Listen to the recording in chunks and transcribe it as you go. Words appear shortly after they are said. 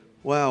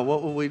Wow,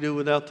 what would we do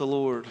without the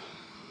Lord?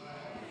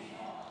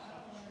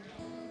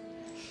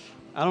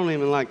 I don't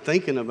even like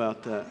thinking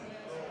about that.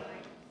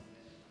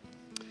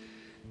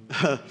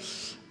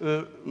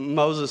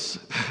 Moses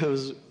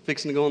was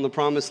fixing to go in the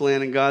promised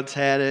land, and God's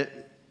had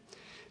it.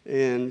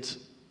 And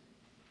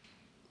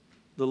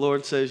the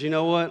Lord says, you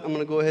know what? I'm going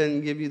to go ahead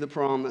and give you the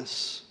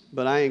promise,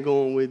 but I ain't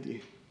going with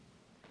you.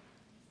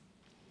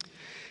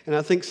 And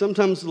I think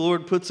sometimes the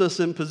Lord puts us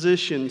in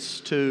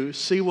positions to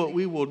see what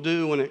we will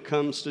do when it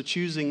comes to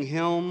choosing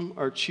Him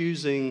or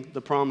choosing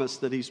the promise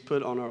that He's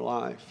put on our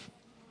life.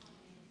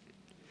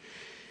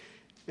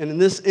 And in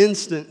this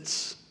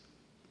instance,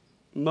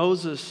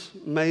 Moses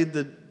made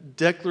the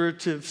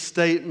declarative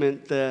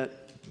statement that,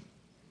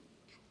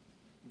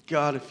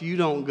 God, if you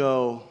don't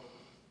go,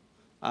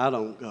 I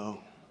don't go.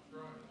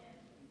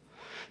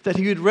 That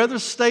he would rather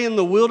stay in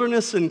the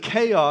wilderness and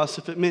chaos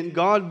if it meant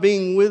God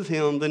being with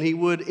him than he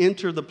would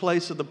enter the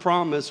place of the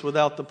promise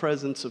without the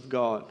presence of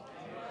God.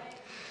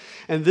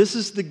 And this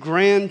is the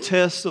grand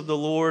test of the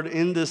Lord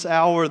in this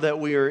hour that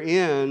we are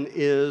in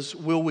is,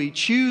 will we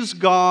choose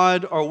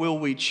God or will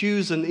we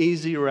choose an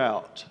easy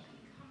route?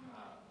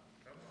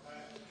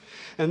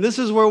 And this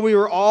is where we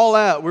were all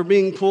at. We're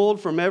being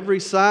pulled from every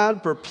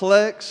side,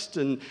 perplexed,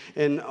 and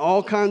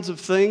all kinds of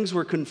things.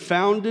 We're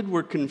confounded.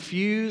 We're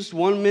confused.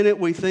 One minute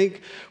we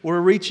think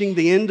we're reaching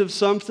the end of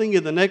something,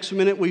 and the next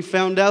minute we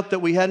found out that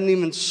we hadn't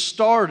even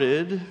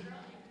started.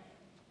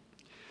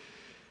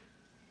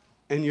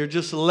 And you're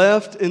just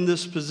left in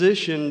this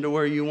position to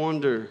where you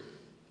wonder,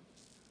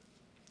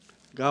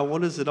 God,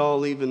 what does it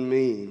all even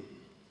mean?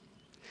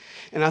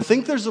 And I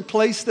think there's a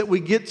place that we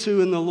get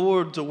to in the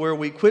Lord to where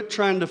we quit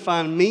trying to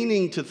find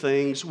meaning to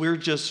things. We're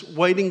just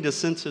waiting to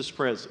sense His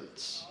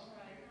presence.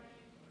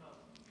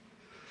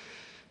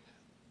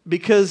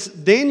 Because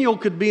Daniel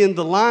could be in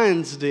the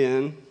lion's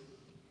den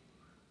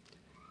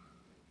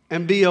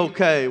and be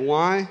okay.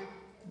 Why?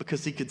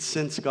 Because he could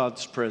sense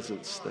God's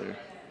presence there.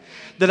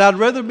 That I'd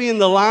rather be in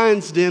the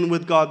lion's den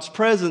with God's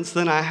presence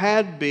than I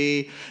had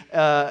be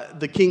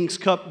the king's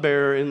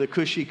cupbearer in the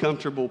cushy,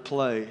 comfortable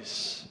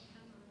place.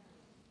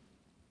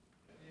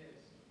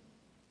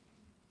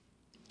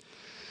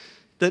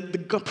 That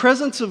the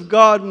presence of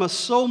God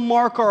must so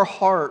mark our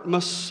heart,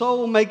 must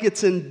so make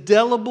its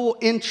indelible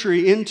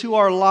entry into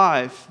our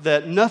life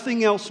that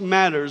nothing else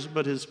matters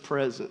but His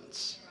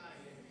presence.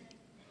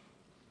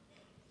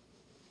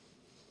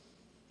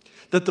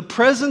 That the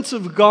presence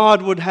of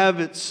God would have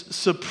its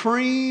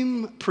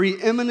supreme,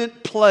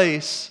 preeminent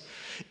place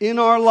in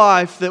our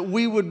life, that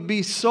we would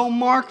be so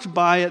marked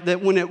by it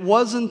that when it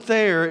wasn't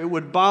there, it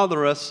would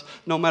bother us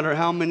no matter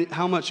how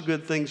much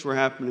good things were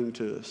happening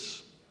to us.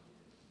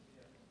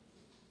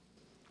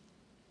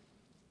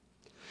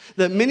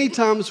 That many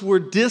times we're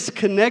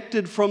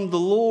disconnected from the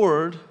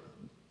Lord,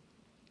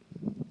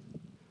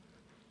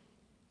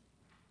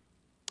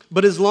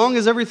 but as long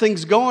as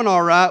everything's going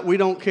all right, we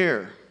don't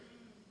care.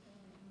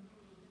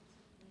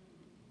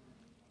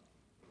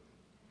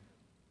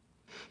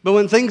 But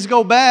when things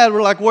go bad,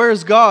 we're like,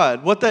 where's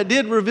God? What that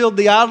did revealed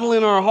the idol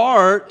in our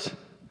heart,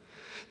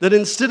 that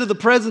instead of the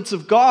presence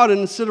of God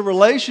and instead of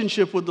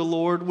relationship with the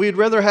Lord, we'd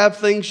rather have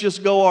things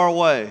just go our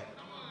way.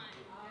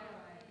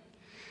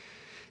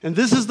 And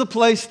this is the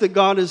place that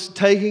God is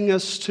taking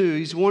us to.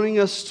 He's wanting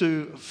us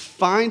to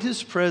find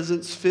His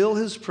presence, feel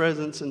His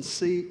presence, and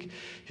seek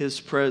His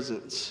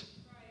presence.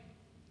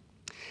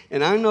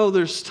 And I know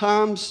there's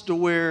times to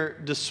where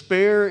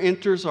despair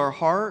enters our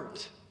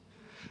heart.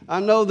 I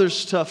know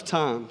there's tough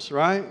times,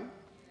 right?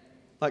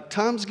 Like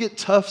times get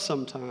tough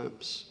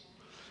sometimes.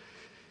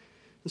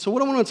 And so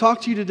what I want to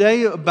talk to you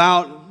today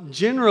about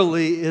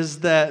generally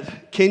is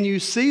that, can you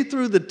see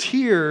through the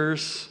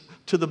tears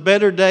to the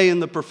better day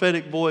and the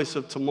prophetic voice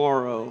of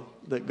tomorrow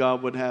that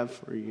God would have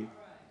for you?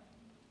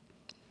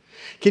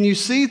 Can you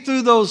see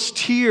through those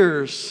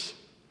tears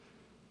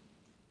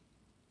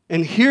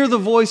and hear the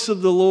voice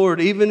of the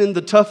Lord even in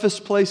the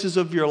toughest places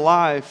of your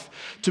life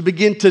to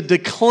begin to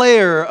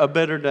declare a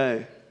better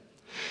day?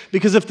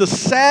 Because if the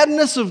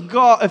sadness of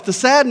God, if the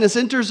sadness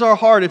enters our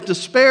heart, if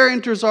despair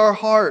enters our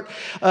heart,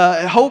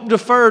 hope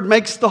deferred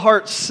makes the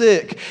heart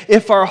sick.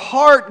 If our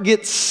heart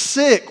gets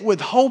sick with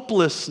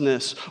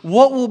hopelessness,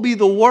 what will be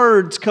the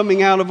words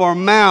coming out of our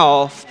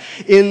mouth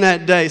in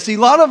that day? See, a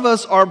lot of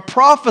us are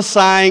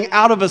prophesying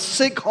out of a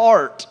sick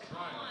heart.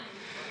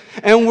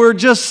 And we're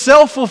just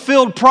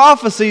self-fulfilled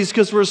prophecies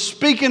because we're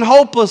speaking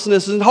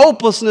hopelessness and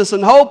hopelessness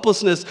and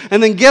hopelessness.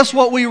 And then guess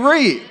what we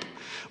reap?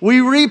 We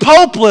reap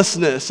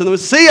hopelessness. And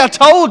see, I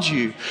told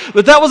you.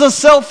 But that was a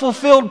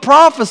self-fulfilled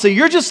prophecy.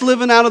 You're just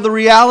living out of the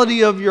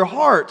reality of your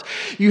heart.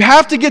 You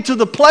have to get to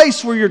the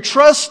place where you're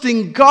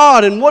trusting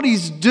God and what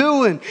He's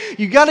doing.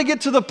 You got to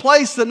get to the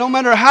place that no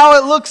matter how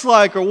it looks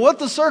like or what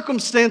the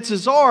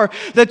circumstances are,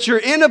 that you're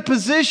in a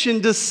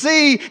position to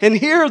see and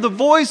hear the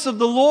voice of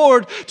the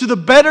Lord to the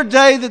better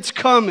day that's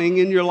coming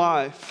in your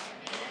life.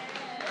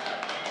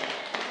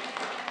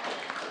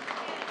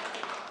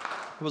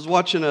 I was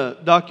watching a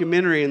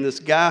documentary and this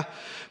guy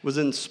was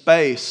in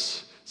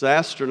space. He's an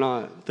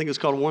astronaut. I think it's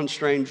called One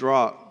Strange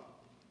Rock.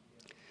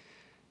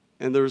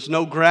 and there was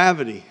no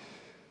gravity.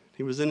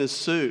 He was in his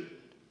suit.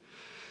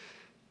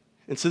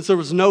 And since there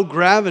was no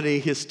gravity,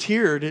 his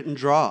tear didn't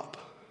drop.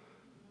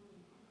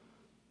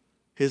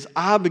 His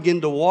eye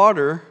began to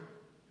water,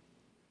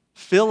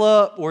 fill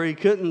up where he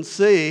couldn't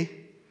see,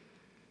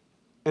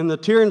 and the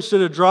tear,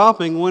 instead of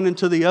dropping, went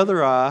into the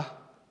other eye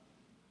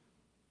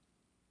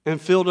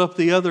and filled up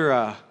the other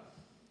eye.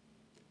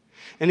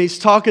 And he's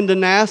talking to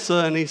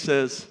NASA, and he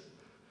says,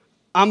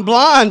 I'm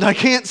blind, I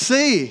can't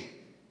see.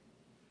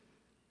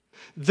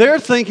 They're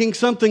thinking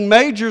something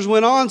major's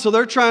went on, so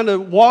they're trying to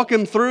walk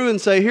him through and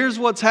say, here's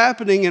what's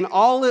happening. And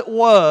all it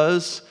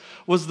was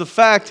the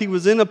fact he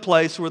was in a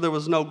place where there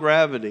was no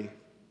gravity.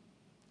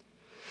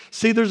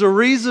 See, there's a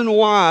reason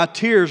why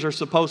tears are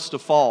supposed to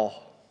fall.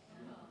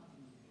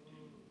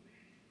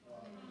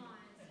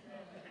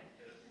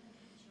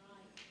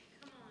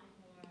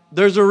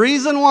 There's a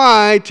reason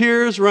why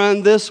tears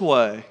run this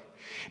way.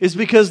 It's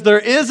because there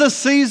is a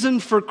season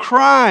for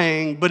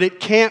crying, but it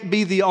can't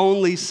be the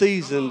only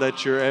season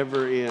that you're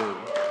ever in.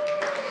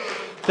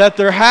 That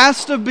there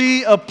has to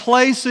be a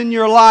place in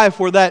your life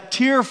where that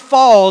tear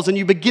falls and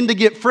you begin to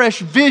get fresh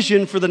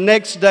vision for the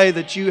next day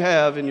that you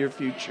have in your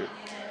future.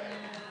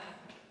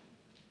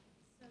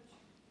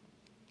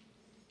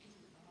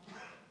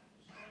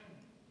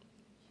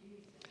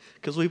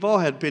 Because we've all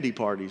had pity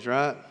parties,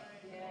 right?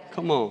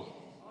 Come on.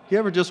 You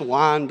ever just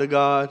whine to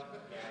God?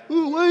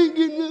 Oh, why are you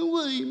getting that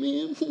way,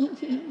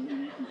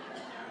 man?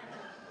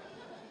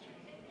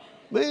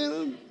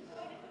 Man,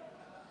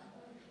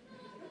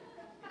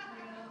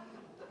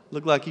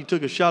 look like you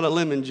took a shot of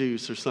lemon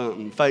juice or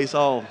something, face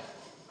off.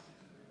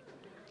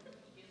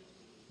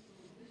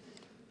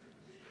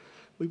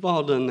 We've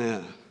all done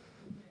that.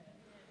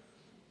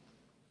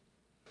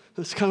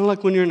 It's kind of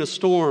like when you're in a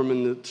storm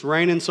and it's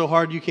raining so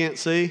hard you can't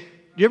see. Do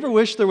you ever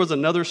wish there was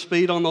another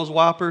speed on those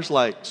wipers,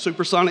 like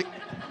supersonic?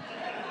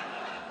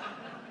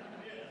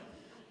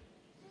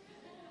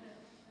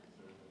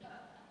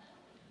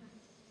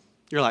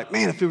 You're like,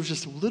 man, if it was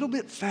just a little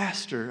bit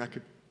faster, I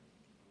could.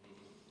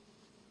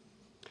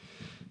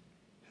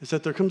 Is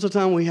that there comes a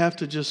time we have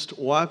to just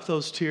wipe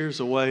those tears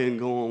away and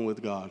go on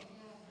with God.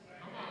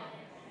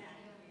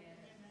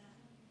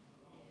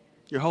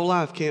 Your whole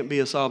life can't be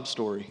a sob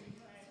story.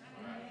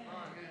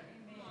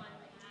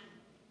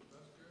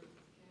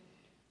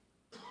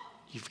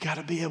 You've got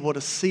to be able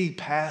to see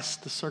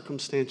past the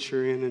circumstance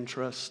you're in and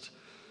trust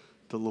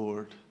the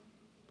Lord.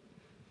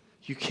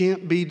 You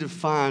can't be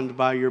defined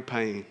by your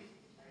pain.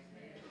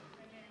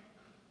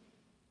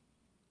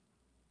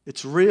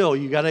 It's real.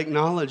 You got to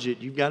acknowledge it.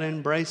 You've got to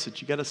embrace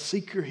it. You got to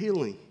seek your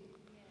healing.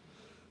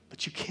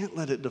 But you can't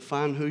let it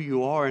define who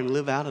you are and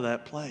live out of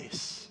that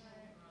place.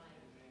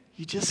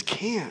 You just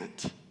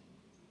can't.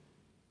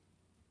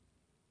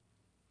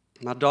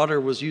 My daughter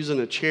was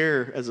using a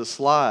chair as a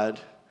slide,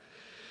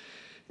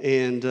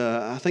 and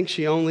I think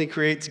she only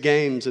creates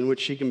games in which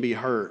she can be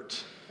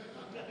hurt.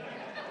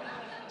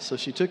 So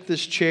she took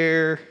this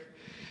chair.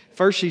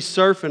 First, she's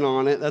surfing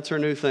on it. That's her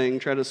new thing,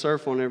 try to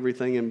surf on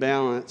everything and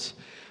balance.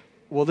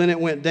 Well, then it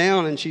went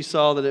down, and she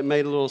saw that it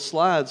made a little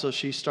slide, so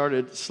she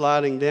started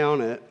sliding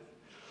down it.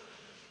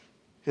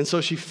 And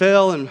so she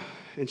fell, and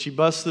she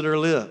busted her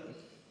lip.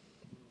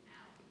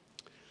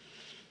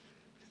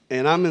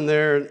 And I'm in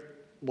there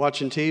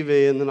watching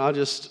TV, and then I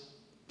just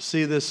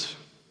see this,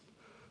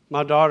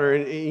 my daughter,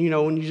 and you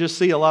know, when you just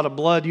see a lot of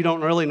blood, you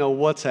don't really know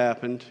what's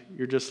happened.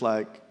 You're just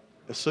like,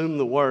 assume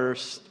the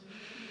worst.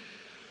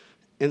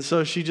 And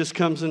so she just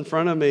comes in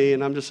front of me,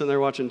 and I'm just sitting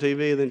there watching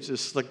TV, and then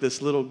just like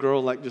this little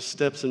girl like just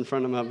steps in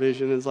front of my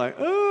vision and is like,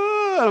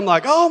 oh, and I'm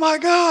like, oh my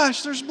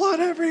gosh, there's blood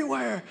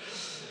everywhere.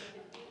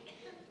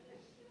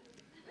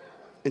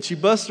 And she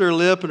busted her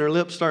lip, and her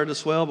lip started to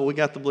swell, but we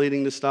got the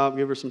bleeding to stop,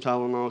 give her some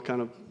Tylenol,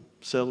 kind of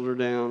settled her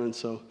down. And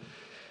so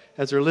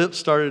as her lips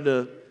started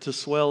to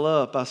swell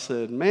up, I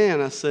said,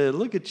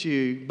 look at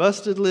you,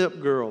 busted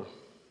lip girl.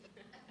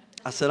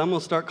 I said, I'm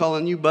going to start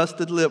calling you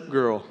busted lip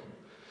girl.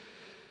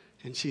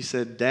 And she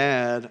said,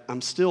 Dad,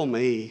 I'm still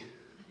me.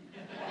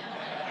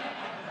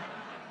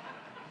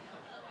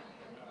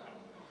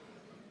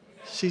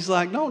 She's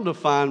like, don't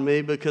define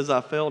me because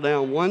I fell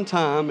down one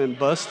time and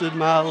busted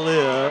my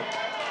lip.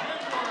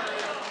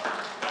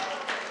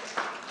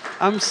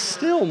 I'm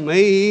still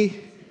me.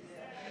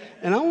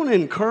 And I want to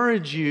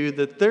encourage you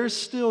that there's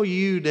still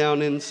you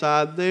down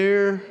inside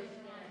there.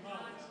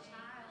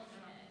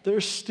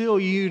 There's still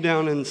you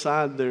down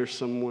inside there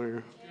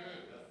somewhere.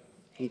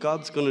 And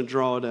God's going to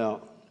draw it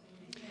out.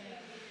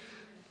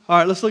 All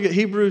right, let's look at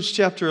Hebrews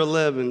chapter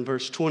 11,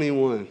 verse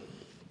 21. I'm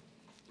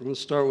going to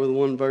start with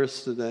one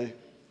verse today.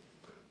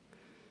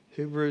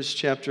 Hebrews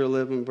chapter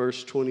 11,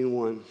 verse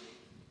 21.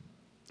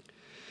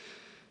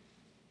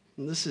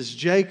 And this is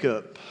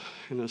Jacob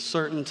in a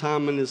certain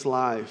time in his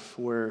life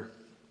where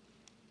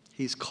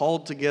he's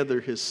called together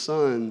his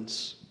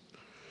sons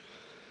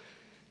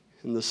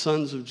and the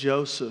sons of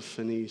Joseph,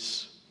 and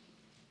he's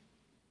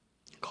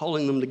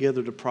calling them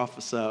together to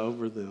prophesy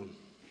over them.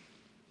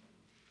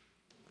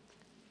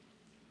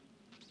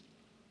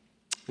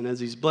 And as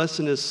he's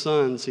blessing his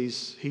sons,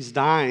 he's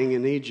dying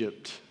in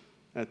Egypt.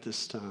 at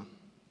this time.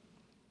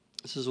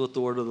 This is what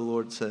the word of the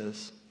Lord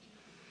says.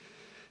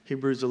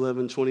 Hebrews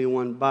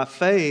 11:21. By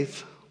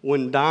faith,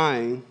 when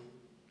dying,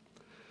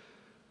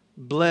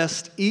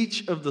 blessed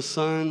each of the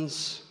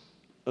sons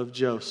of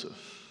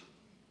Joseph,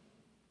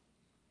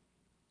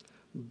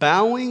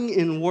 bowing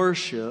in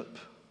worship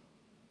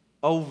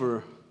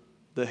over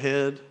the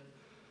head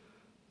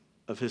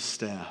of his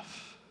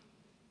staff.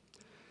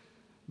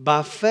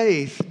 By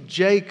faith,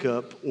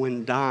 Jacob,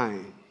 when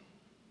dying,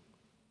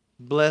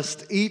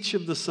 blessed each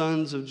of the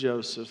sons of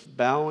Joseph,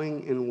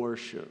 bowing in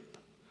worship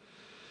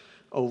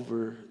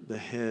over the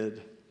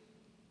head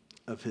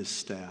of his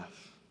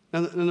staff.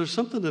 Now, there's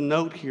something to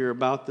note here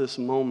about this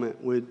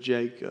moment with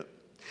Jacob.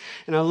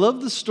 And I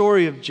love the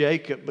story of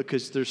Jacob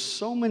because there's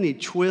so many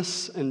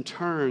twists and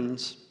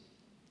turns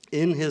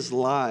in his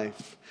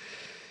life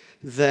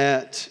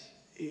that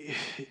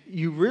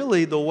you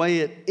really, the way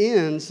it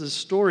ends, the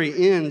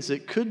story ends,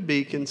 it could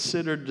be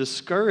considered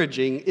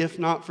discouraging if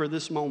not for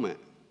this moment.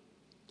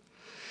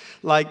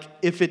 Like,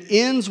 if it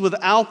ends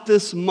without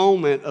this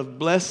moment of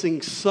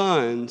blessing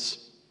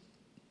sons,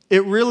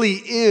 it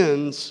really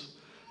ends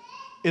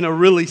in a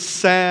really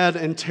sad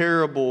and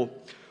terrible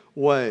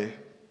way.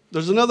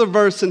 There's another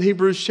verse in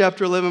Hebrews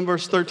chapter 11,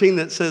 verse 13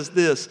 that says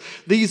this: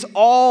 these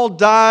all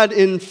died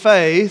in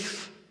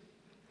faith,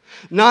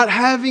 not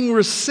having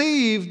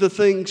received the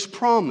things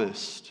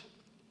promised,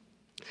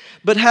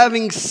 but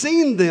having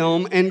seen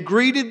them and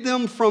greeted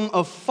them from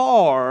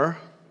afar,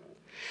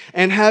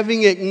 and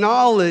having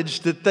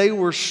acknowledged that they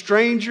were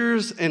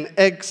strangers and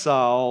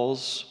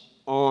exiles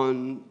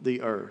on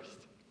the earth.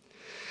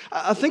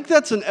 I think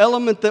that's an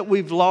element that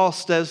we've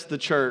lost as the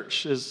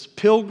church, as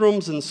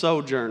pilgrims and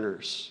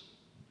sojourners.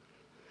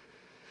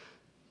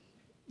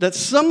 That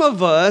some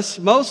of us,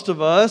 most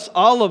of us,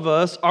 all of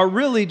us, are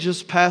really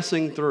just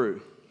passing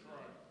through.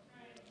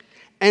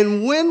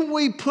 And when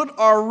we put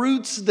our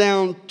roots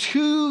down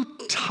too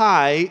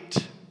tight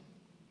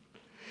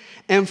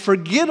and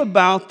forget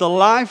about the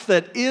life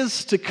that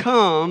is to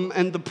come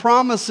and the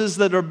promises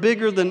that are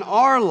bigger than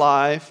our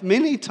life,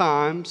 many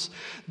times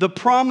the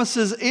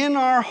promises in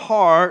our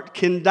heart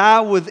can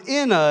die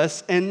within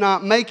us and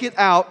not make it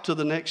out to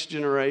the next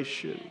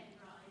generation.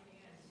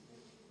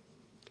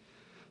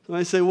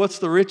 Somebody say, what's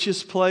the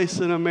richest place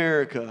in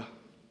America?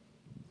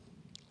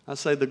 I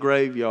say the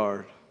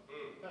graveyard.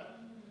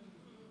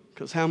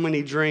 Because how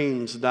many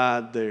dreams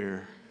died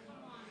there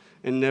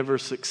and never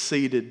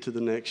succeeded to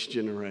the next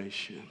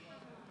generation?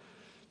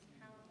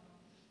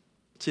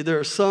 See, there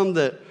are some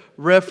that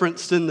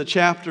referenced in the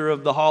chapter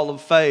of the Hall of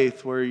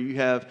Faith where you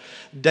have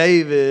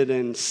David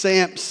and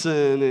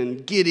Samson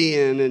and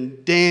Gideon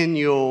and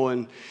Daniel,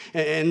 and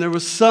there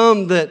was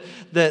some that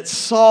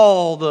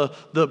saw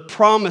the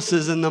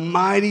promises and the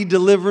mighty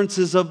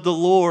deliverances of the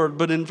Lord.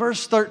 But in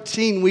verse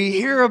 13, we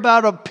hear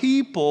about a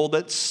people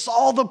that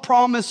saw the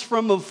promise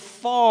from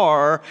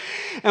afar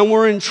and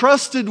were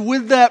entrusted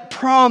with that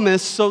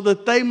promise so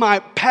that they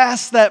might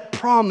pass that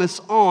promise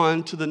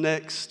on to the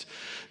next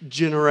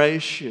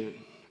generation.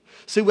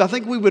 See, I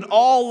think we would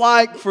all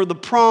like for the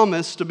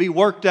promise to be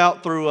worked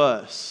out through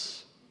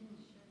us.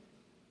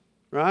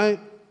 Right?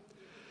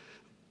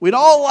 We'd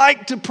all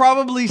like to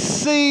probably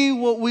see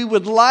what we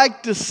would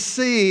like to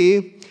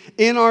see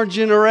in our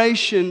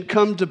generation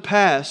come to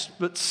pass.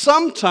 But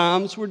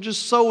sometimes we're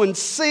just sowing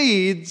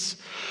seeds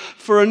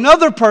for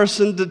another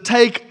person to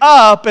take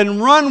up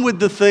and run with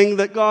the thing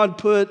that God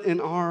put in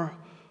our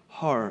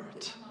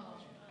heart.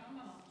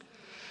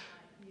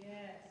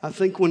 I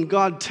think when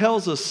God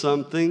tells us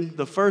something,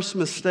 the first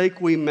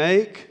mistake we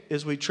make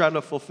is we try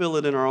to fulfill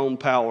it in our own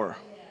power.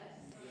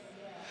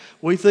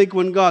 We think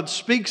when God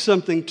speaks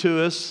something to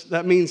us,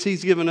 that means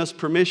He's given us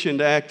permission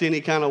to act any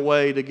kind of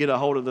way to get a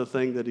hold of the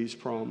thing that He's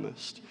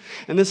promised.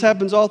 And this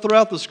happens all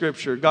throughout the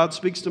Scripture. God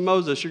speaks to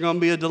Moses, you're going to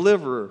be a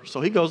deliverer.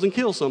 So he goes and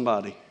kills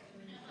somebody.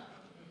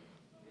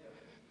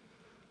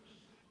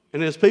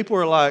 And his people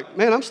are like,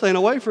 man, I'm staying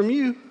away from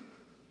you.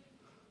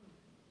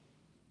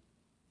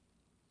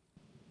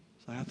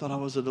 I thought I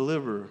was a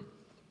deliverer.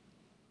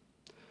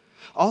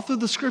 All through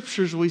the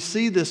Scriptures, we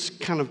see this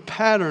kind of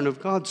pattern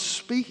of God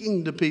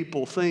speaking to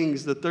people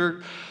things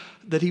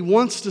that He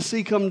wants to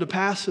see come to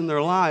pass in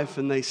their life,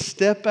 and they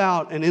step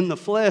out and in the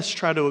flesh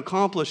try to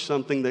accomplish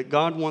something that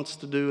God wants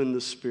to do in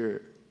the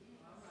Spirit.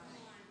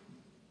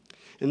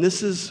 And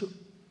this is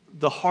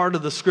the heart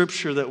of the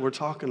Scripture that we're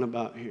talking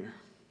about here.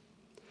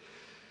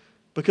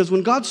 Because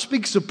when God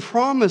speaks a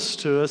promise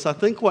to us, I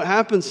think what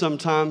happens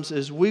sometimes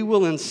is we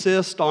will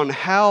insist on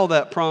how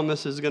that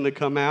promise is going to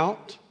come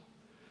out.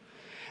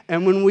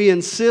 And when we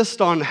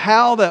insist on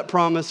how that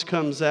promise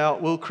comes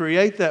out, we'll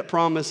create that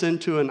promise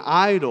into an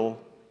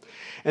idol.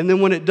 And then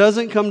when it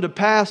doesn't come to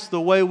pass the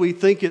way we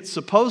think it's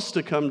supposed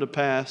to come to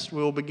pass,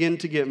 we'll begin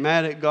to get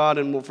mad at God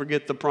and we'll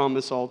forget the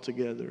promise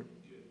altogether.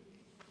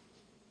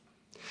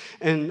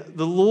 And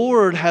the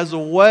Lord has a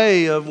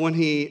way of when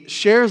He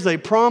shares a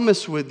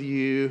promise with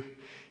you,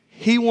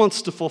 He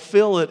wants to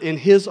fulfill it in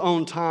His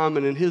own time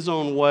and in His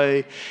own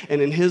way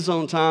and in His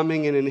own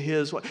timing and in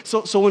His way.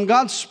 So when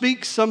God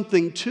speaks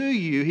something to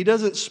you, He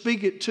doesn't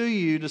speak it to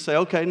you to say,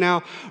 okay,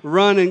 now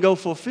run and go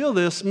fulfill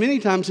this. Many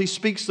times He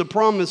speaks the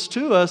promise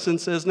to us and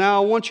says,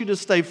 now I want you to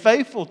stay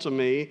faithful to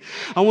me.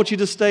 I want you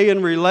to stay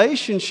in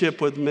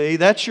relationship with me.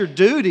 That's your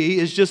duty,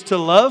 is just to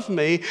love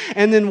me.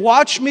 And then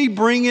watch me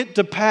bring it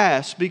to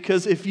pass.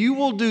 Because if you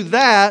will do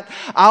that,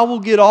 I will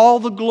get all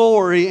the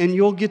glory and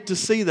you'll get to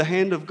see the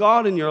hand of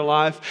God in your life.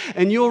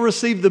 And you'll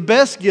receive the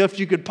best gift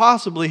you could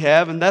possibly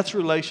have, and that's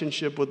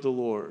relationship with the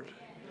Lord.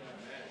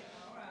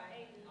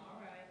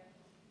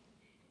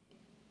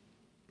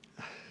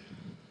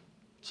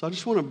 So I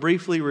just want to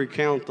briefly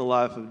recount the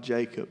life of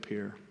Jacob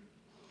here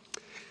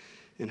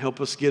and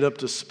help us get up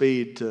to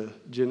speed to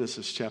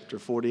Genesis chapter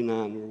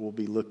 49, where we'll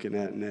be looking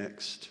at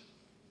next.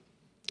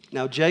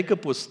 Now,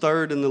 Jacob was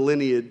third in the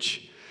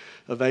lineage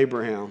of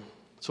Abraham.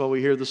 That's why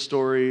we hear the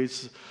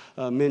stories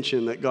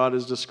mentioned that God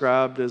is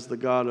described as the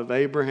God of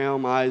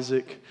Abraham,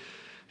 Isaac,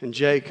 and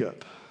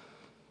Jacob.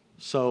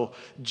 So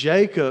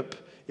Jacob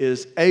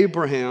is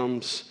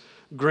Abraham's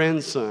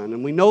grandson.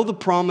 And we know the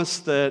promise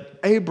that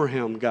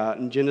Abraham got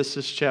in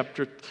Genesis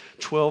chapter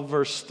 12,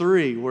 verse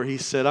 3, where he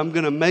said, I'm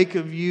going to make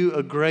of you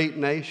a great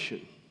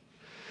nation.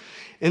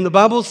 And the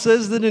Bible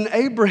says that in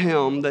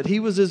Abraham, that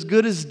he was as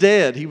good as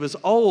dead. He was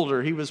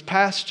older. He was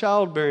past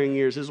childbearing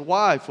years. His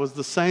wife was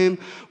the same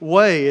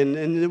way. And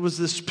it was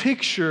this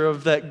picture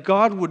of that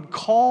God would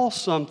call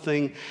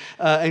something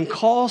and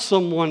call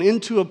someone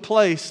into a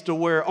place to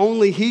where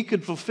only He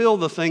could fulfill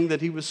the thing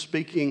that He was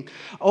speaking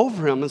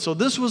over him. And so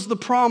this was the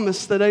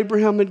promise that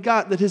Abraham had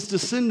got, that his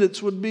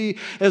descendants would be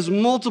as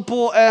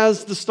multiple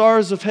as the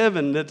stars of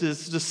heaven, that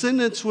his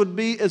descendants would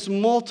be as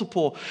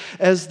multiple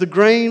as the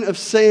grain of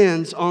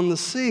sands on the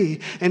sea.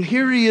 And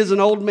here he is, an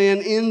old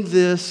man in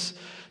this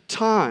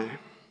time.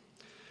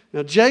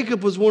 Now,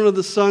 Jacob was one of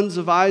the sons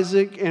of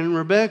Isaac and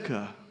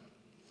Rebekah.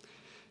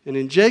 And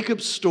in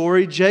Jacob's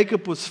story,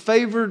 Jacob was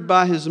favored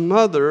by his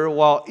mother,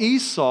 while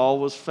Esau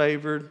was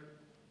favored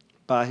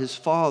by his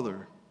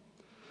father.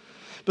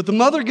 But the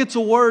mother gets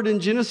a word in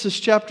Genesis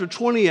chapter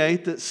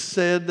 28 that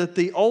said that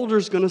the older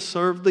is going to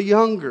serve the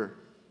younger.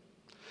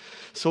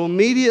 So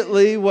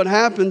immediately what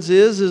happens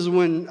is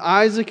when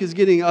Isaac is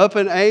getting up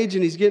in age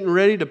and he's getting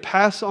ready to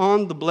pass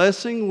on the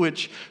blessing,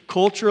 which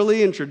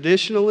culturally and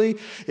traditionally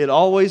it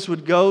always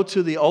would go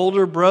to the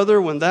older brother,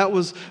 when that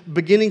was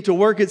beginning to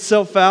work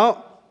itself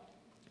out,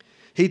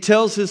 he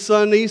tells his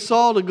son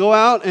Esau to go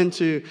out and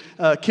to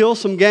kill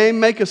some game,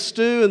 make a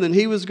stew, and then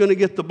he was going to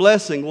get the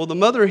blessing. Well, the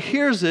mother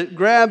hears it,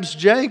 grabs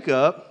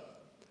Jacob,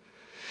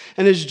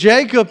 and as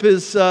Jacob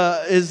is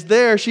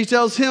there, she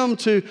tells him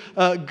to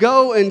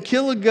go and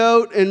kill a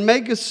goat and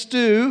make a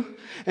stew,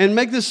 and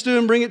make this stew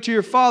and bring it to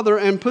your father,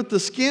 and put the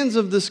skins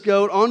of this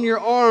goat on your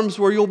arms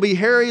where you'll be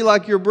hairy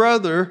like your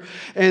brother,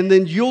 and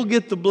then you'll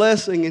get the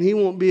blessing and he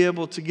won't be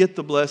able to get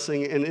the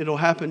blessing, and it'll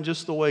happen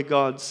just the way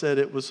God said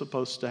it was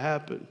supposed to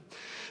happen.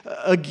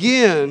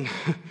 Again,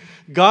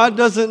 God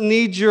doesn't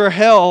need your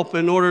help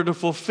in order to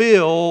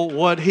fulfill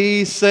what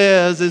He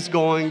says is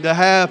going to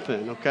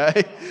happen,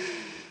 okay?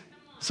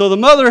 So the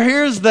mother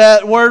hears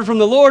that word from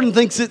the Lord and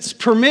thinks it's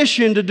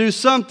permission to do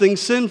something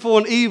sinful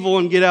and evil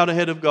and get out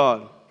ahead of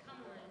God.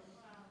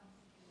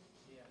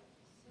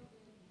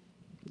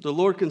 The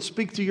Lord can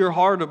speak to your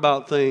heart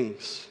about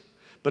things,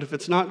 but if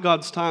it's not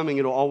God's timing,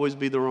 it'll always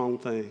be the wrong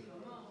thing.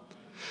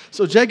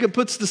 So Jacob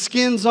puts the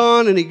skins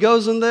on and he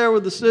goes in there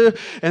with the stew,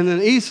 and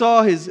then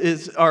Esau,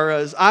 his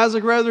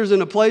Isaac rather, is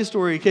in a place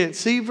where he can't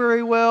see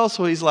very well.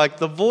 So he's like,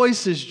 the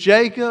voice is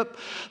Jacob,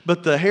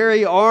 but the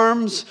hairy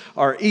arms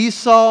are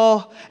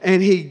Esau,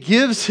 and he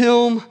gives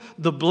him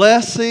the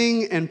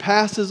blessing and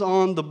passes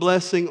on the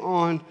blessing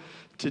on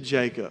to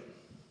Jacob.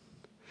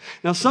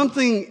 Now,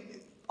 something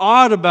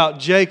odd about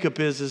Jacob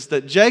is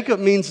that Jacob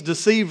means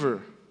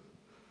deceiver,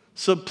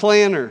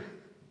 supplanter.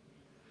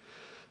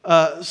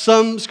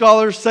 Some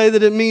scholars say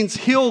that it means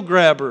heel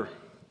grabber.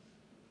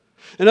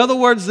 In other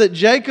words, that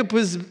Jacob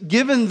was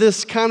given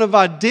this kind of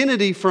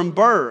identity from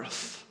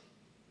birth.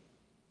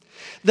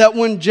 That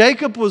when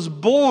Jacob was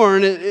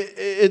born,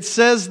 it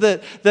says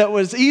that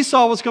was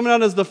Esau was coming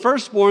out as the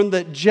firstborn,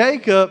 that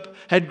Jacob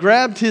had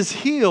grabbed his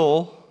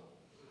heel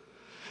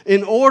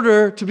in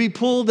order to be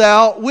pulled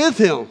out with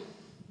him.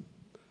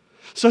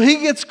 So he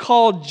gets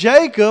called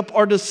Jacob,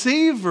 or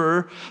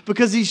deceiver,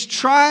 because he's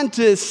trying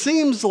to, it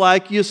seems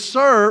like,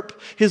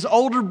 usurp his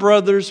older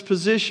brother's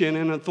position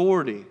and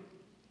authority.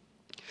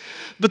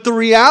 But the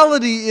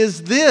reality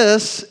is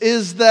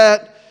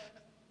that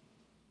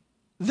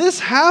this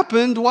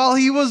happened while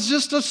he was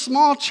just a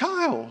small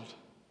child.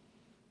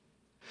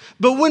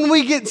 But when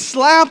we get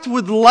slapped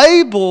with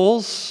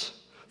labels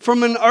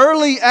from an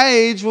early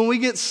age, when we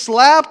get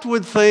slapped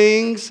with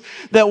things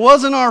that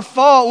wasn't our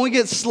fault, when we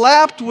get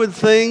slapped with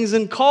things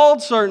and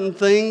called certain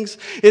things,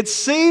 it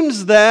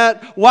seems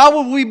that why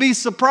would we be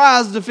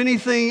surprised if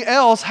anything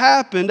else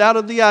happened out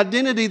of the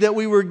identity that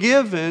we were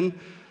given,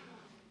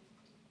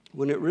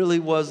 when it really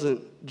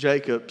wasn't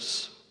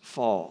Jacob's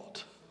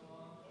fault?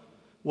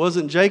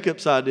 Wasn't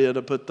Jacob's idea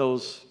to put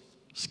those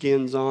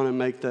skins on and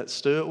make that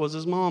stew. It was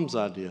his mom's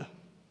idea.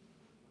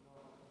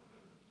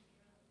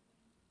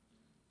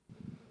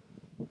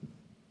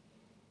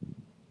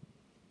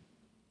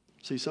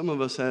 See, some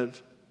of us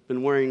have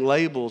been wearing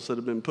labels that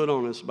have been put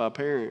on us by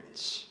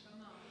parents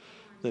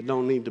that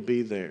don't need to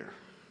be there.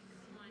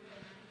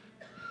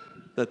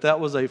 That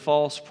was a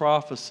false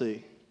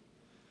prophecy.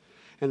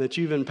 And that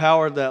you've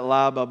empowered that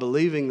lie by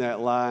believing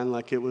that lie and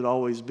like it would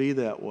always be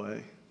that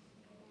way.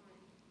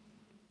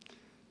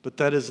 But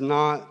that is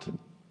not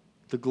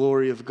the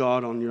glory of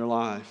God on your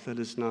life. That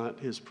is not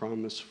His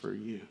promise for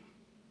you.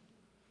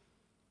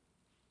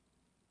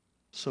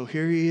 So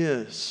here he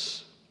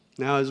is.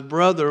 Now his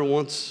brother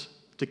wants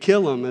to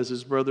kill him as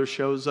his brother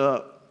shows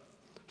up.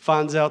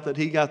 Finds out that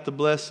he got the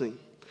blessing.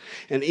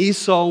 And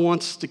Esau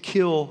wants to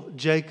kill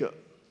Jacob.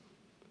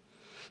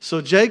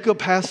 So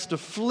Jacob has to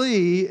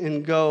flee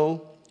and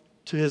go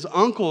to his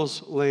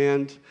uncle's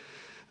land,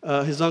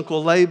 his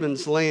uncle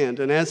Laban's land.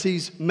 And as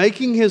he's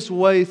making his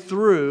way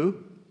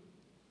through,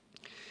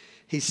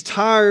 he's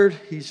tired,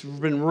 he's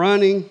been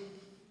running,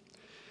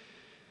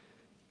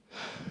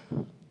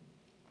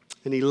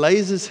 and he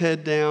lays his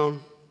head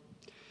down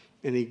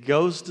and he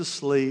goes to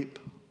sleep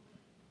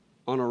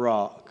on a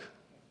rock.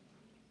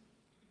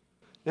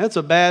 That's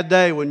a bad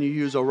day when you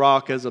use a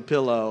rock as a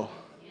pillow.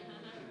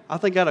 I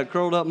think I'd have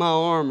curled up my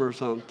arm or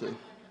something.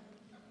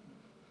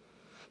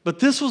 But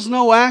this was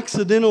no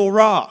accidental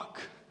rock,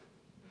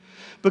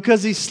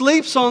 because he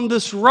sleeps on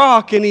this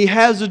rock and he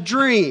has a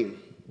dream.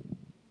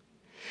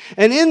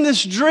 And in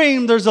this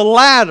dream, there's a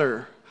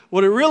ladder.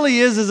 What it really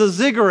is a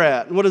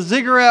ziggurat. And what a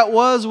ziggurat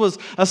was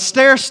a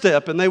stair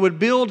step. And they would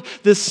build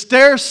this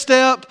stair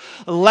step,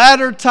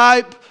 ladder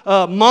type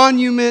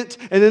monument,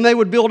 and then they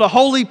would build a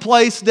holy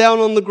place down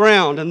on the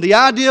ground. And the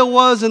idea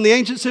was in the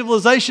ancient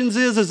civilizations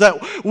is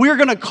that we're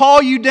going to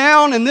call you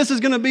down, and this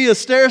is going to be a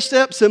stair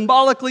step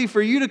symbolically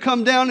for you to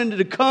come down and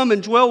to come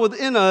and dwell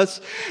within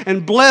us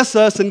and bless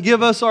us and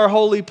give us our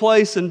holy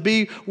place and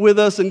be with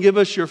us and give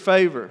us your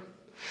favor.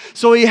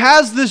 So he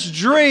has this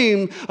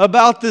dream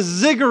about this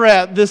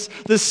ziggurat, this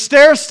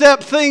stair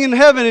step thing in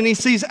heaven, and he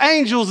sees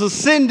angels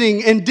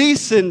ascending and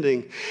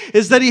descending.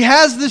 Is that he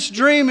has this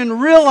dream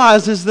and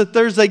realizes that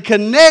there's a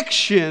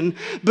connection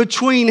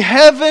between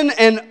heaven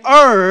and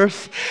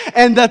earth,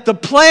 and that the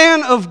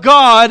plan of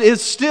God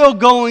is still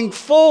going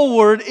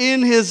forward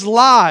in his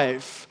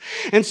life.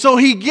 And so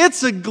he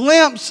gets a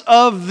glimpse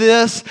of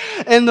this,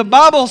 and the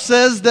Bible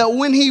says that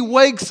when he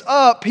wakes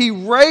up, he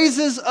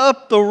raises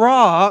up the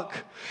rock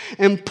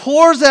and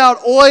pours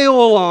out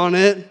oil on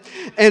it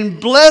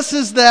and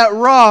blesses that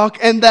rock,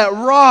 and that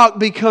rock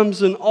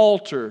becomes an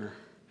altar.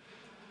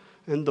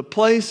 And the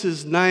place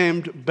is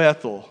named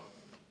Bethel,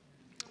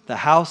 the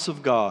house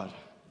of God.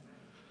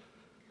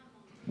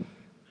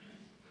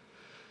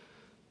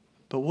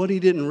 But what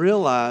he didn't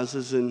realize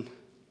is in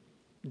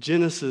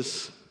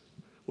Genesis,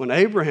 when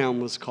Abraham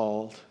was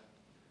called,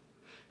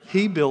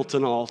 he built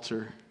an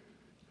altar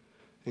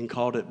and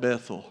called it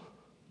Bethel.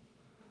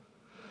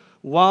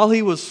 While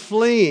he was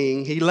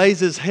fleeing, he lays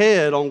his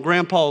head on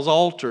Grandpa's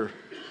altar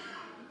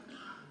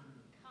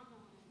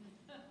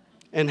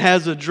and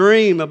has a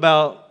dream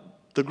about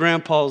the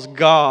Grandpa's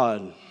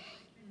God.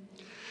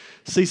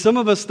 See, some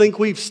of us think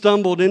we've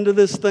stumbled into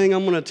this thing.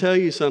 I'm going to tell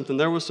you something.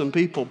 There were some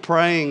people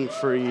praying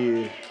for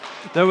you.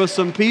 There was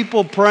some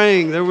people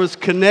praying. There was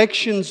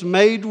connections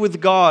made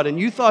with God, and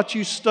you thought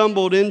you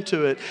stumbled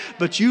into it,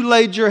 but you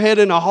laid your head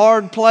in a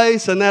hard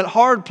place, and that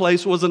hard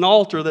place was an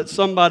altar that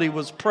somebody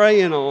was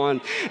praying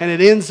on, and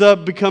it ends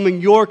up becoming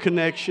your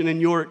connection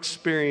and your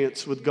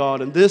experience with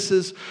God. And this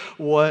is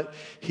what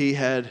he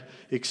had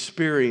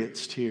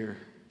experienced here.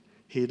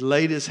 He had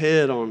laid his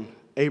head on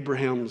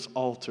Abraham's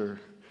altar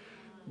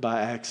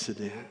by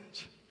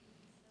accident.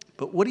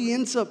 But what he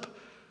ends up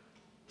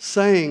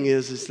saying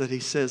is that he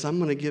says, I'm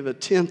going to give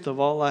 1/10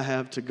 of all I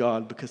have to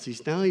God, because he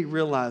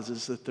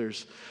realizes that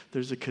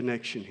there's a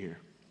connection here.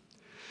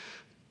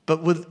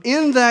 But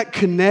within that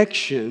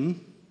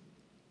connection,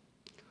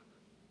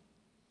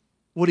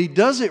 what he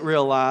doesn't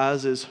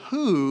realize is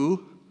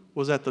who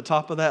was at the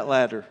top of that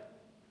ladder,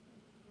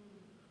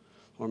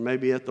 or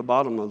maybe at the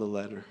bottom of the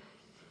ladder.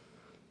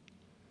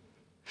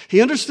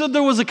 He understood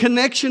there was a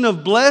connection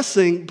of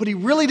blessing, but he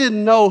really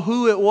didn't know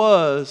who it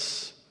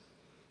was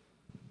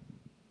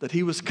that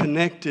he was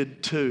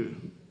connected to.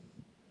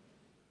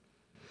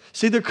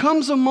 See, there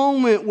comes a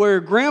moment where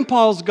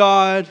Grandpa's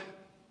God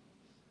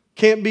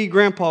can't be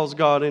Grandpa's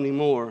God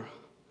anymore.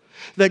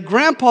 That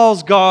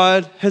Grandpa's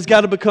God has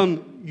got to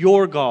become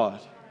your God.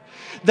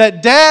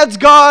 That Dad's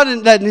God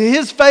and that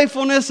his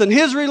faithfulness and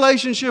his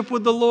relationship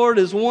with the Lord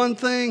is one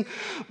thing,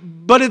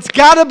 but it's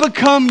got to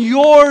become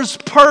yours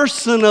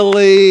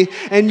personally,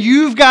 and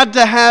you've got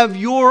to have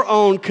your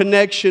own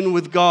connection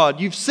with God.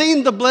 You've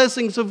seen the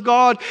blessings of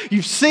God.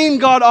 You've seen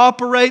God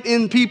operate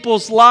in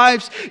people's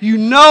lives. You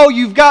know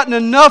you've gotten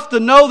enough to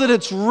know that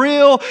it's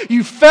real.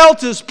 You felt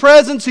His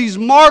presence. He's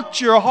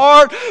marked your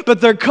heart,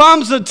 but there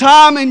comes a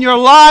time in your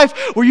life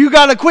where you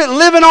got to quit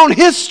living on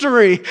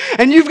history,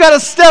 and you've got to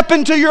step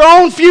into your own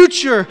own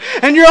future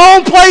and your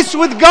own place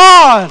with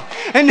God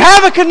and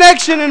have a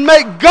connection and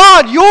make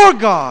God your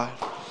God.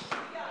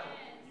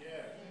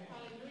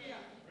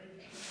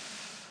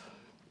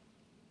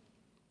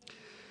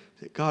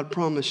 That God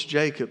promised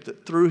Jacob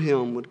that through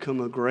him would come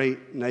a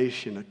great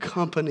nation, a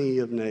company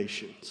of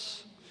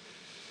nations.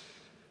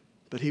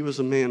 But he was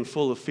a man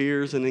full of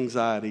fears and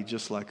anxiety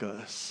just like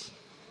us.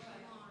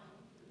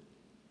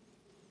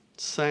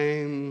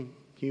 Same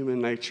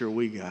human nature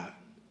we got.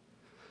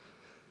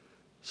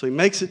 So he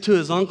makes it to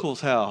his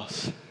uncle's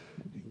house.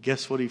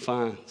 Guess what he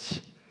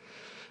finds?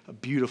 A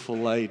beautiful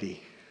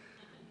lady.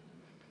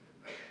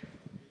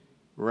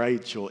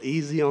 Rachel,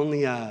 easy on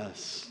the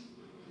eyes.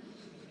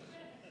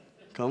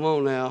 Come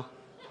on now.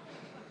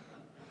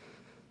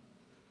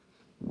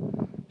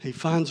 He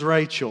finds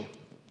Rachel.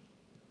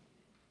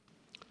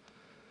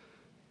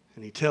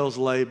 And he tells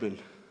Laban,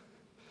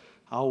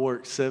 I'll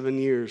work 7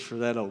 years for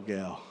that old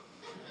gal.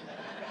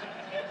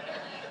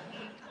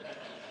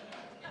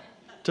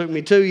 Took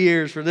me 2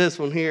 years for this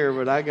one here,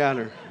 but I got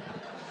her.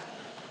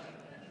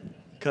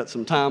 Cut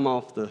some time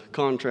off the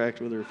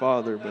contract with her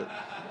father, but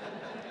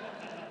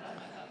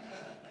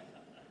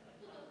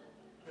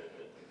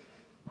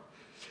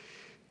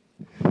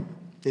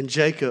and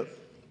Jacob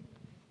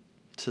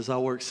says,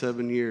 I'll work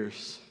 7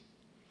 years.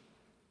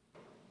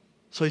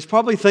 So he's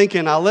probably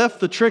thinking, I left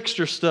the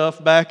trickster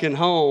stuff back in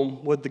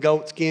home with the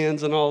goat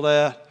skins and all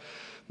that.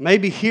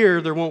 Maybe here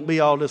there won't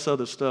be all this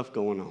other stuff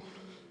going on.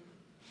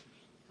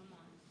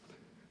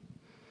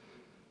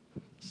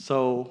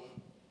 So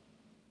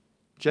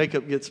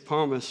Jacob gets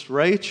promised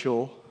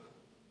Rachel,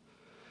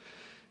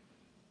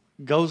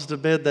 goes to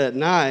bed that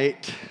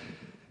night,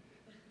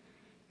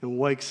 and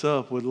wakes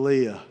up with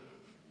Leah.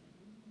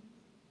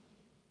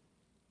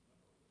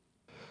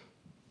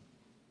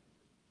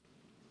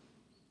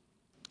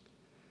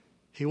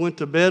 He went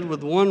to bed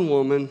with one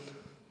woman,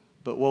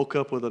 but woke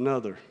up with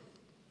another.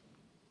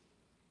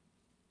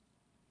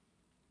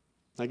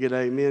 I get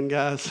amen,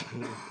 guys?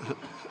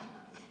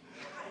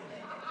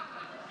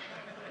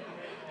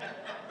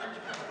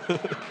 All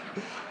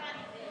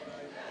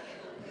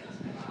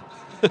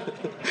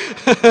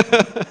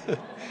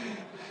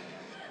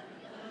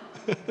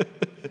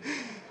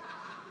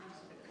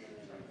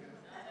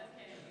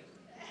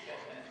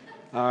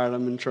right,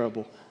 I'm in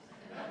trouble.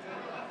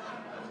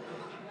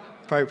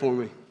 Pray for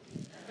me.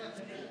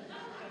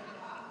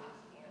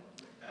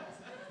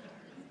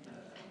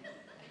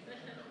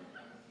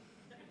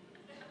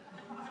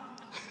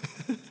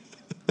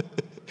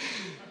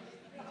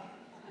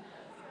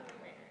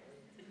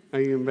 Are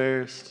you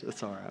embarrassed?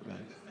 That's all right, babe.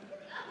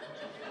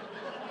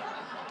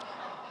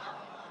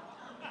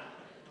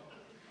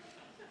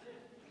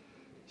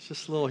 It's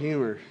just a little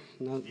humor.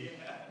 And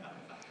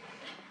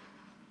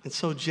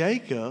so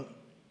Jacob,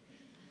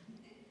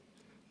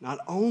 not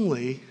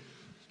only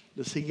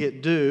does he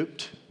get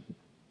duped,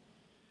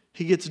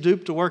 he gets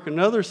duped to work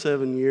another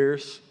 7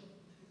 years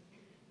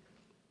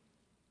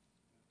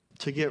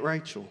to get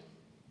Rachel.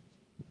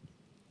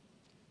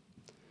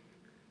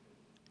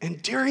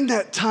 And during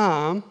that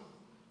time,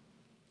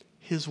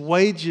 his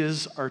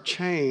wages are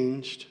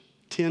changed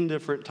 10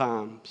 different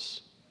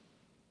times.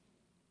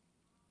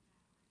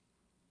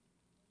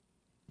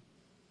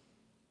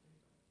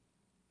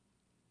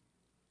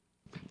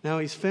 Now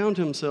he's found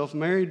himself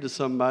married to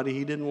somebody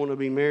he didn't want to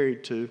be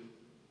married to,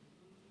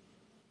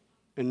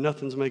 and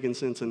nothing's making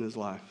sense in his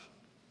life.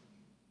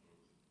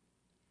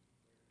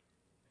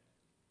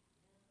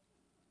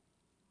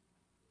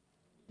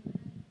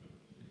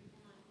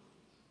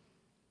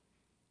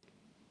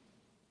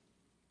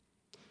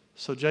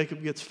 So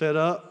Jacob gets fed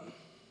up,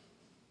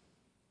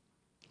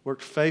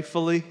 worked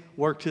faithfully,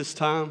 worked his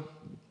time,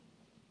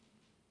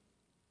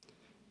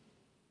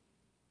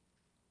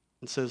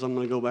 and says, I'm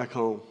going to go back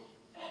home.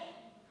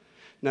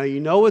 Now, you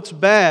know it's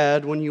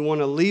bad when you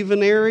want to leave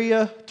an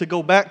area to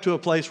go back to a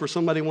place where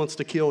somebody wants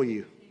to kill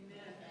you.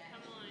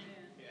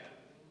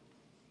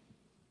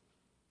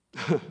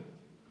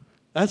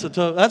 That's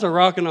a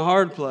rock and a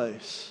hard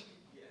place.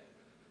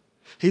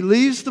 He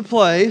leaves the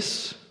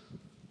place.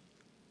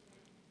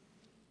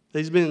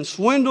 He's been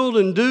swindled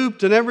and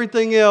duped and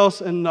everything else,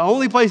 and the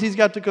only place he's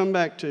got to come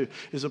back to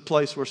is a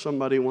place where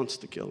somebody wants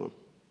to kill him.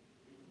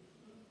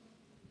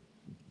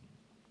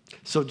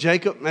 So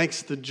Jacob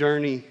makes the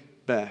journey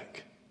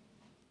back.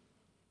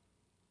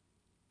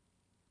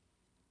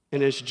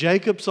 And as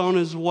Jacob's on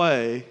his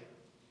way,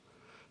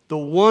 the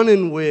one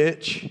in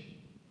which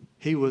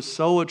he was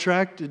so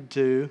attracted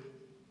to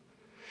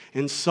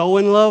and so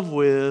in love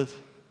with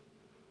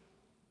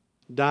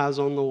dies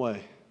on the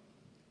way.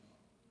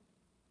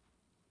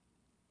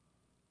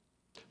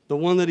 The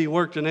one that he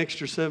worked an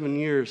extra 7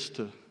 years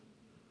to.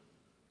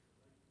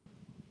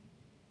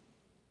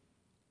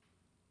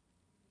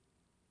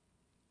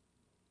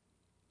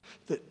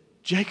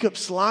 That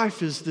Jacob's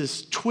life is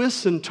this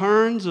twists and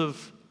turns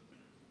of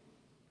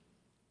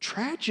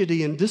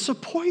tragedy and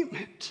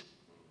disappointment.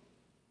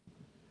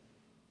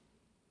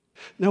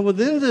 Now,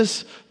 within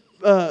this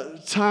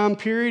time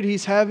period,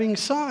 he's having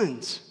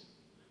sons,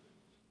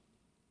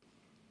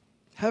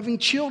 having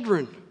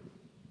children.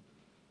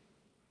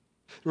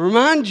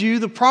 Remind you,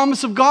 the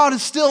promise of God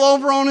is still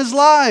over on his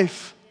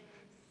life.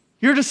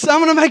 I'm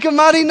going to make a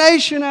mighty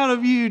nation out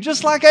of you,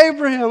 just like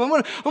Abraham. I'm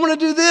going to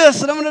do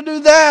this and I'm going to do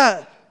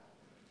that.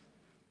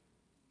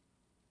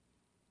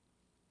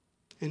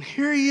 And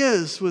here he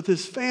is with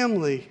his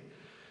family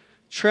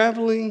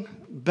traveling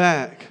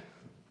back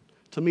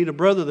to meet a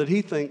brother that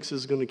he thinks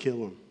is going to kill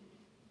him.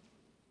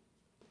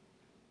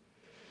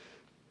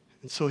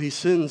 And so he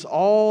sends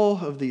all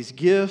of these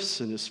gifts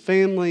and his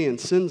family and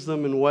sends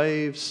them in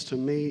waves to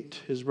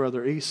meet his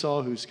brother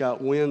Esau, who's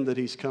got wind that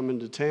he's coming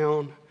to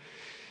town.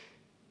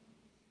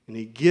 And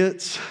he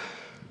gets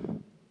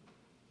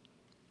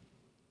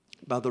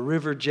by the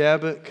river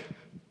Jabbok.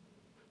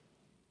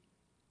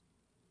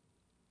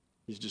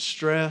 He's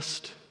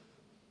distressed.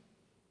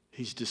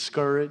 He's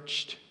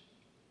discouraged.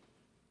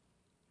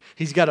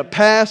 He's got a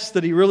past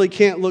that he really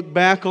can't look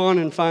back on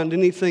and find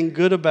anything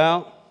good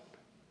about.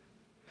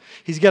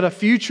 He's got a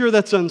future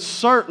that's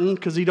uncertain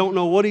because he don't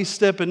know what he's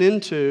stepping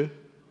into.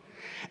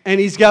 And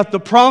he's got the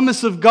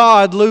promise of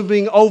God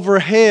looming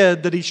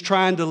overhead that he's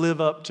trying to live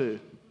up to.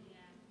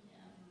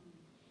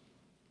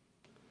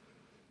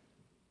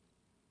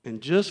 And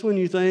just when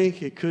you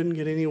think it couldn't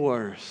get any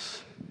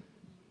worse,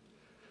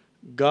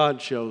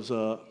 God shows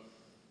up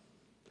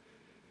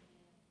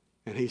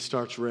and he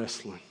starts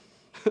wrestling.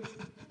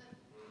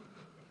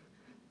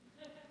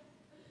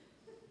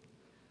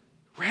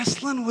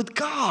 Wrestling with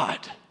God.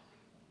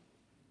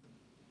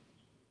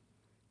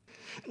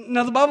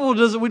 Now the Bible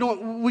doesn't,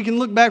 we can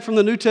look back from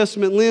the New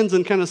Testament lens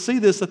and kind of see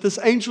this, that this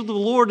angel of the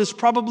Lord is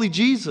probably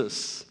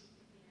Jesus.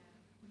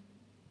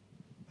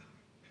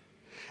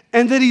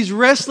 And that he's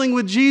wrestling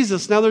with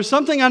Jesus. Now there's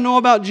something I know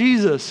about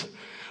Jesus.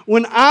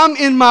 When I'm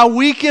in my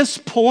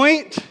weakest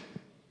point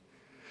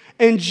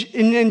and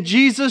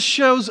Jesus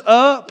shows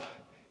up,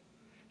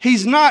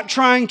 he's not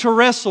trying to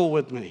wrestle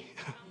with me.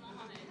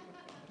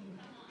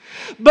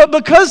 But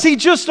because he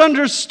just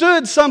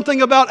understood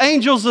something about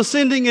angels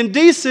ascending and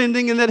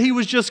descending and that he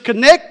was just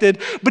connected,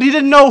 but he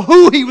didn't know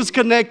who he was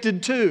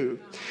connected to.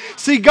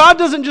 See, God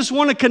doesn't just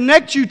want to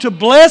connect you to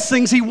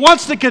blessings. He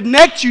wants to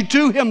connect you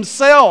to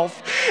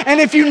himself.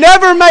 And if you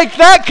never make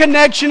that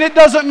connection, it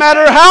doesn't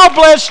matter how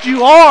blessed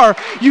you are.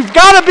 You've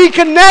got to be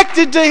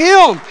connected to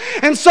him.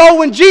 And so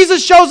when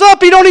Jesus shows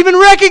up, he don't even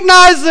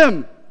recognize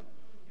him.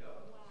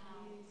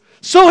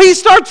 So he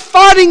starts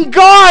fighting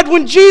God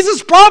when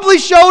Jesus probably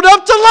showed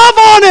up to love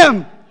on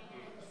him.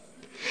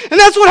 And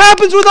that's what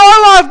happens with our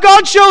life.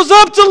 God shows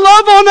up to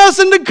love on us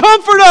and to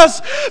comfort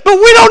us, but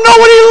we don't know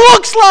what he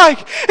looks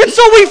like. And so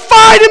we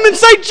fight him and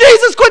say,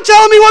 Jesus, quit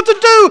telling me what to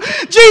do.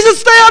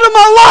 Jesus, stay out of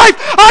my life.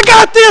 I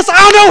got this.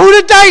 I know who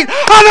to date.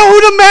 I know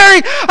who to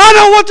marry. I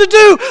know what to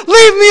do.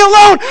 Leave me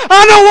alone.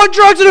 I know what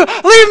drugs to do.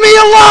 Leave me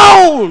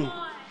alone.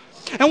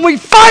 And we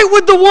fight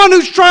with the one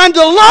who's trying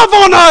to love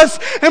on us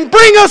and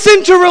bring us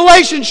into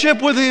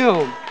relationship with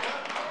him.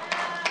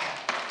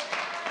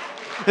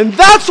 And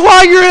that's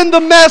why you're in the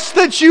mess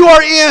that you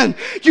are in.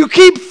 You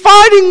keep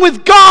fighting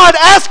with God,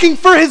 asking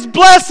for his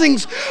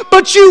blessings,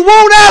 but you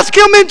won't ask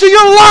him into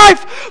your life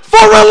for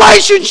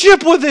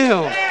relationship with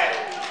him.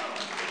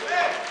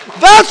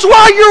 That's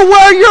why you're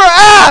where you're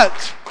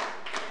at.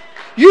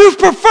 You've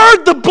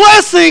preferred the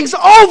blessings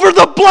over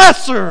the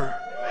blesser.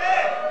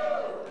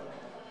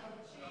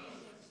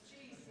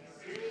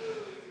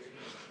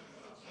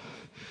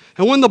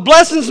 And when the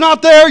blessing's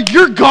not there,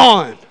 you're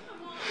gone.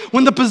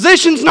 When the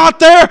position's not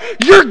there,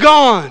 you're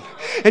gone.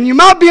 And you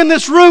might be in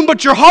this room,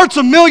 but your heart's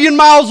a million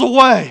miles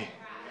away.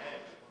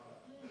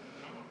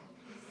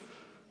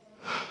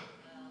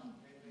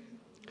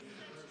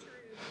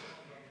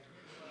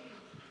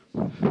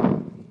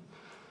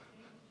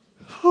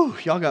 Whew,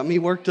 y'all got me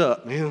worked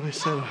up, man. Let me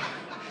settle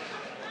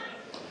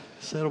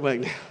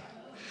back now.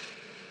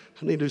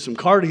 I need to do some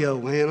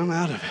cardio, man. I'm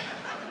out of it.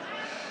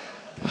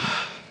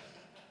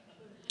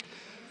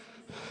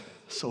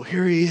 So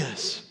here he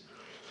is,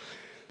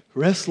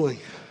 wrestling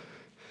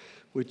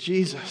with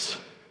Jesus.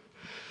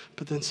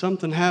 But then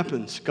something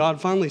happens. God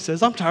finally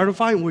says, I'm tired of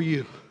fighting with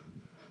you.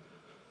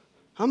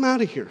 I'm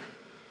out of here.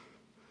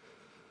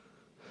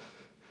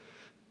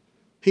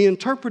 He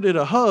interpreted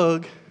a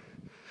hug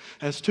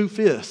as two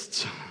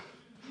fists.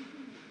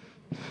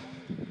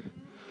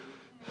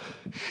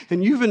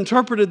 And you've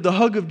interpreted the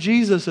hug of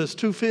Jesus as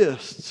two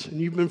fists,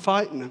 and you've been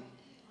fighting him.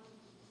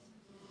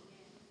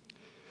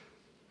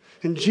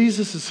 And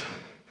Jesus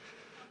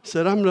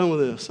said, I'm done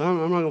with this. I'm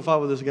not going to fight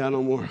with this guy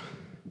no more.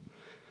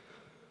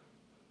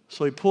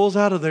 So he pulls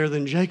out of there.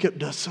 Then Jacob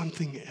does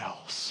something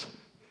else.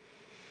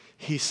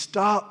 He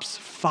stops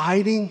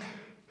fighting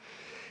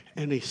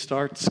and he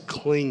starts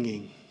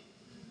clinging.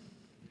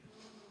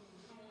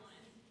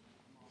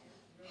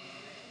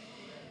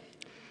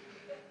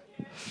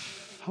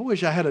 I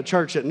wish I had a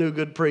church that knew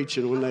good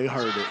preaching when they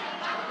heard it.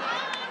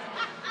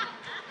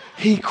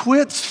 He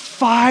quits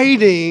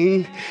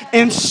fighting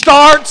and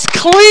starts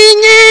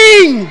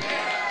clinging.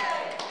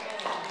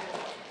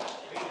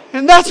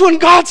 And that's when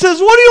God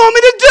says, what do you want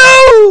me to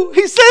do?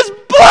 He says,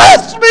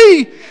 bless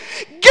me.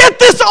 Get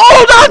this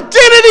old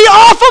identity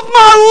off of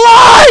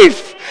my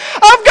life.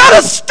 I've got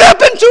to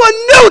step into a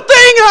new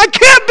thing, and I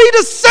can't be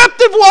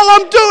deceptive while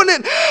I'm doing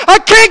it. I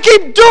can't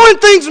keep doing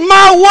things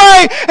my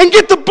way and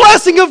get the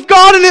blessing of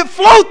God and it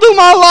flow through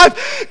my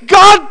life.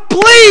 God,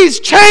 please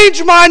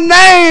change my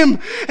name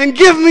and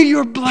give me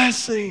your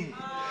blessing.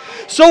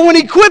 So when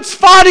he quits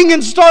fighting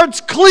and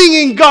starts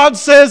clinging, God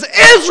says,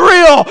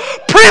 Israel,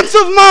 prince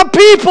of my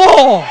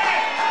people.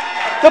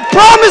 The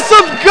promise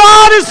of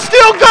God is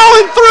still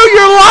going through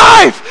your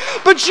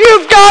life, but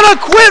you've got to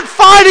quit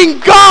fighting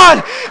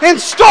God and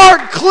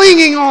start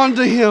clinging on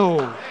to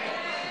him.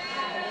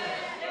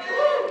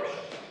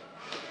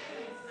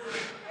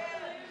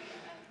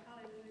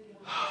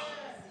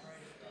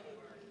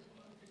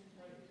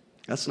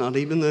 That's not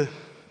even the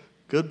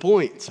good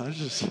points.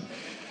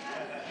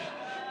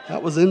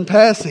 That was in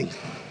passing.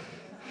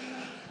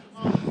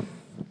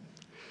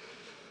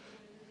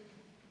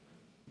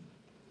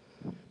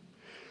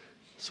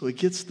 So he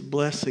gets the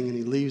blessing and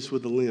he leaves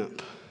with a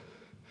limp.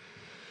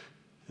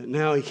 And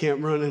now he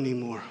can't run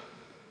anymore.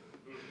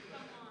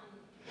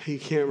 He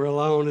can't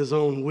rely on his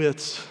own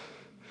wits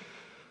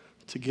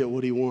to get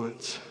what he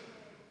wants.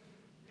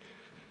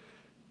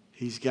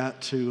 He's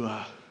got to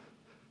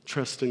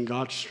trust in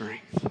God's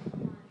strength.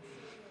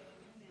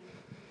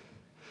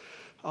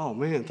 Oh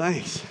man,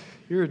 thanks.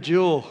 You're a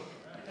jewel.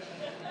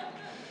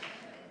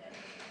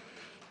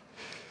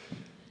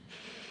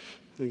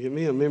 Get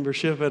me a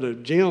membership at a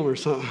gym or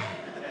something.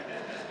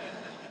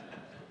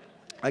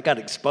 I got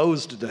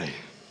exposed today.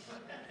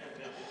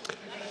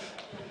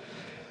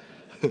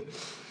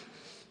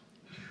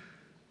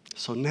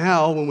 So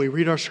now when we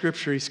read our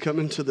scripture, he's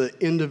coming to the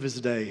end of his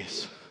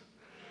days.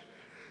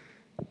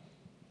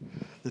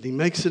 That he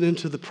makes it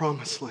into the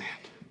promised land.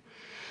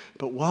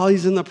 But while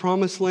he's in the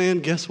promised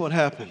land, guess what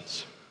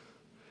happens?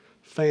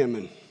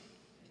 Famine.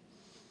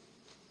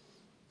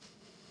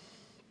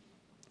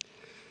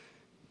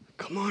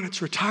 Come on,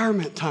 it's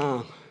retirement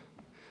time.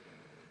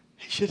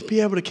 He should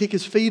be able to kick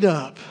his feet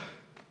up.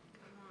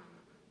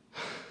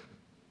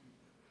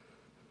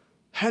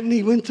 Hadn't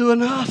he went through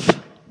enough?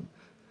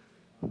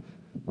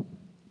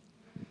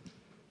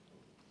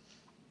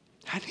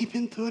 Hadn't he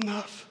been through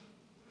enough?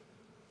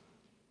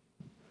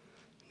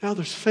 Now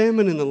there's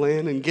famine in the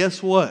land, and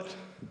guess what?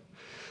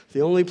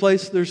 The only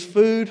place there's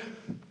food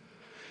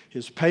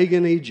is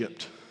pagan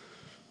Egypt.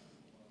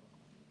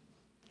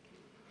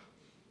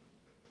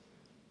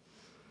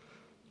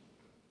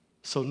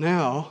 So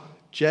now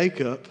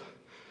Jacob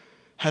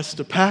has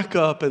to pack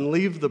up and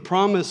leave the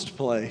promised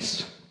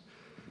place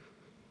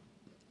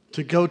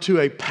to go to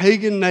a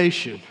pagan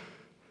nation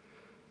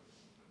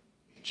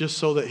just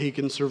so that he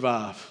can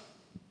survive.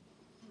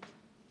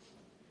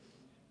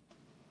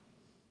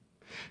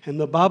 And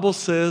the Bible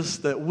says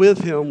that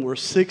with him were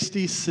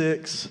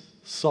 66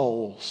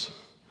 souls.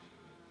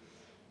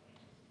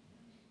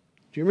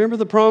 Do you remember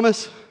the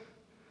promise?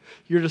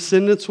 Your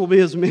descendants will be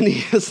as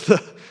many as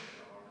the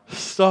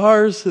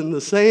stars in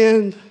the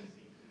sand.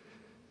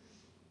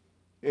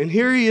 And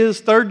here he is,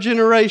 third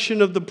generation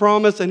of the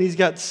promise, and he's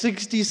got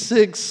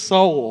 66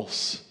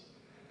 souls.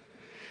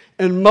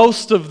 And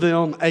most of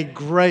them a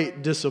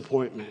great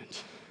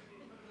disappointment.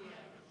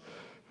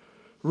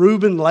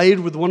 Reuben laid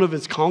with one of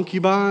his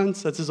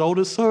concubines, that's his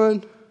oldest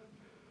son.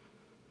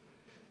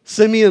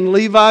 Simeon and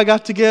Levi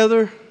got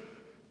together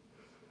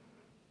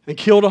and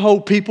killed a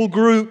whole people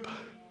group.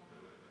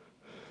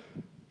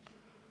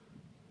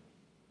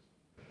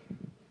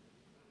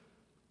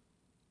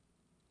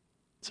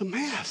 It's a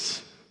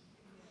mess.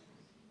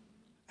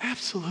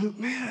 Absolute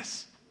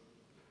mess.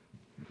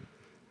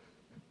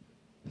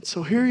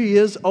 So here he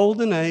is,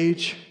 old in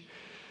age,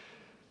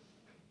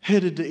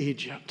 headed to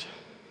Egypt.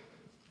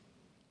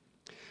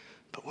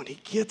 But when he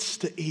gets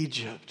to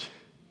Egypt,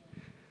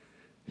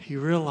 he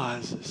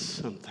realizes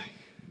something.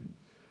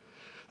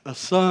 A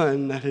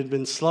son that had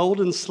been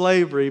sold in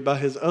slavery by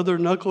his other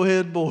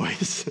knucklehead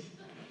boys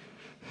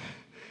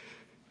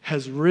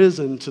has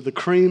risen to the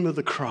cream of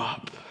the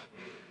crop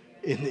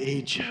in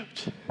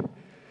Egypt.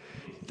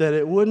 That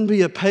it wouldn't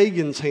be a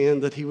pagan's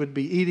hand that he would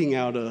be eating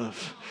out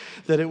of.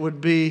 That it would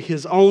be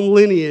his own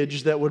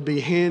lineage that would be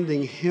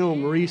handing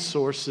him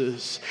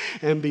resources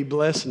and be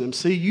blessing him.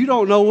 See, you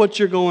don't know what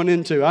you're going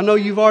into. I know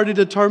you've already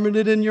determined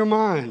it in your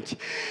mind.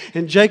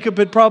 And Jacob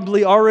had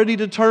probably already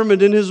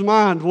determined in his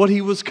mind what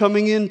he was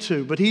coming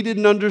into. But he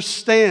didn't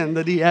understand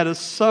that he had a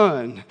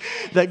son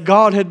that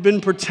God had been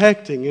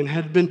protecting and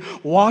had been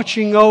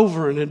watching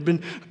over and had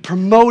been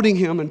promoting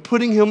him and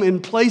putting him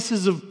in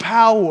places of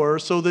power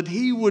so that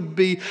he would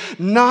be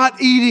not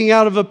eating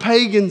out of a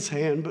pagan's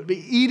hand, but be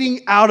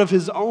eating out of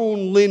his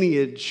own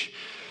lineage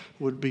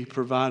would be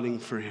providing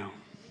for him.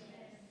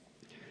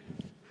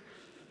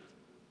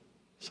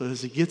 So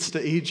as he gets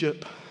to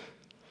Egypt,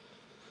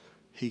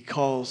 he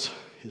calls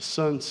his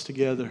sons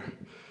together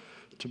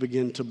to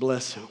begin to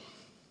bless him.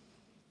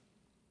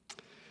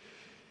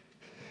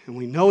 And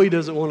we know he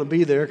doesn't want to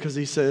be there because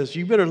he says,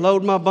 you better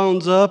load my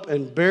bones up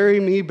and bury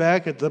me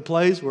back at the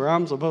place where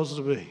I'm supposed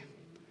to be.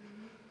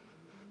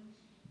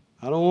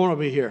 I don't want to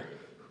be here.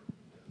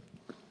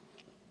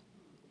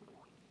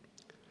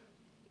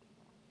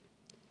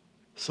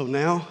 So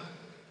now,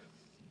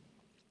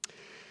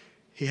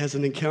 he has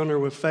an encounter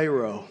with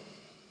Pharaoh.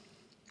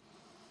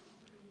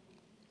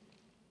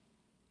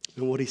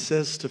 And what he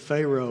says to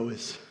Pharaoh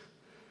is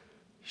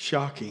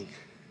shocking.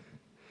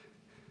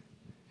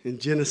 In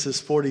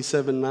Genesis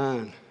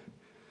 47:9,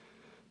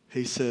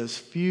 he says,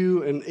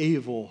 "Few and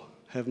evil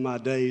have my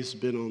days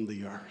been on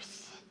the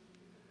earth."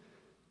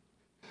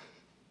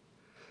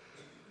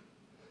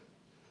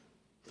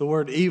 The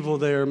word evil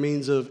there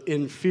means of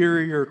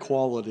inferior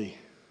quality.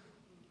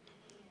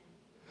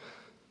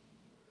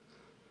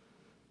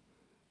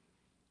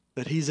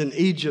 That he's in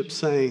Egypt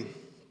saying,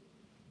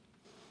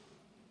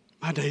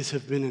 my days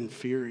have been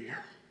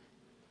inferior,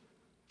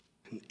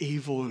 and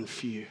evil and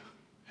few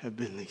have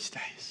been these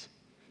days.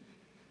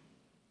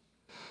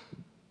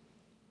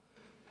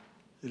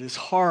 That his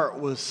heart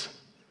was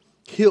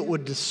hit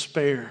with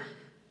despair.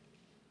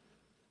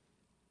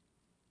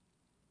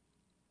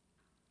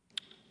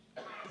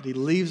 That he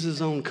leaves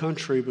his own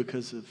country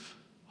because of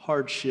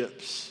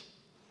hardships.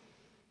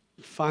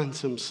 He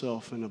finds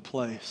himself in a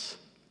place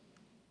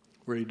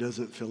where he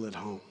doesn't feel at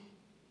home.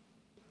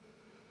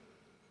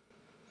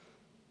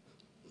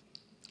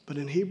 But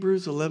in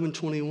Hebrews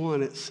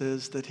 11:21, it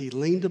says that he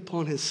leaned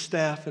upon his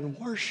staff and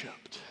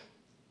worshiped.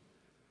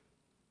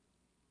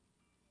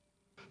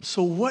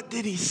 So what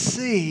did he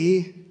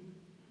see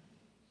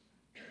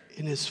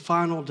in his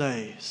final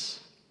days?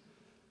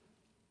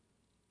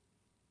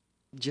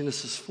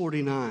 Genesis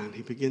 49,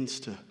 he begins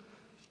to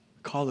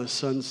call his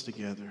sons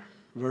together.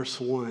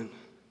 Verse 1.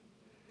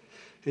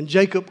 And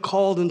Jacob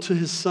called unto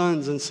his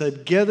sons and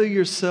said, "Gather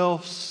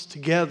yourselves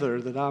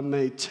together, that I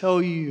may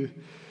tell you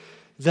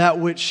that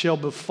which shall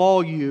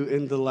befall you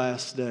in the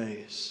last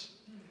days.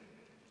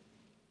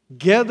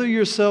 Gather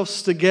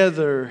yourselves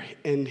together,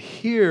 and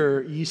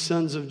hear, ye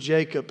sons of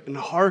Jacob, and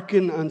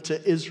hearken unto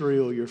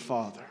Israel your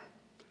father."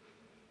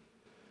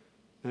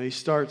 Now he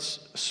starts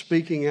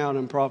speaking out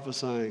and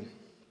prophesying.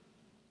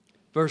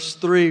 Verse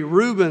 3,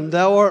 "Reuben,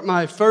 thou art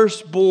my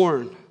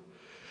firstborn,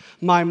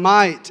 my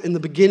might in the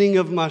beginning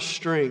of my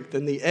strength,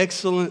 and the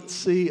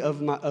excellency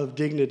of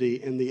dignity,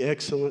 and the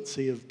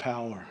excellency of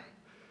power."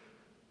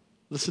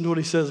 Listen to what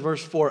he says,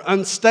 verse 4.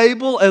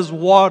 "Unstable as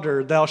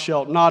water thou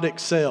shalt not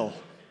excel.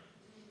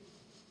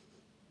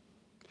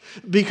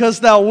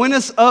 Because thou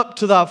wentest up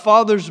to thy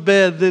father's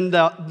bed,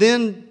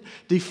 then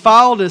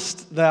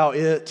defiledest thou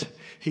it.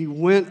 He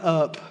went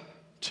up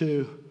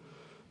to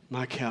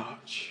my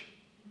couch."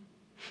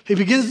 He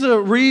begins to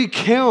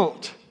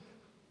recount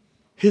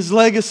his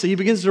legacy. He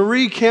begins to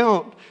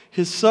recount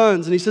his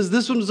sons. And he says,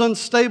 this one's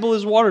unstable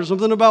as water.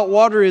 Something about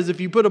water is if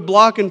you put a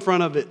block in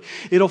front of it,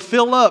 it'll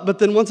fill up. But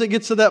then once it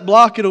gets to that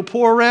block, it'll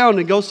pour around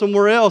and go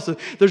somewhere else. And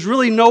there's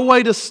really no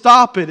way to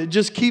stop it. It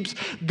just keeps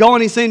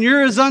going. He's saying,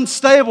 you're as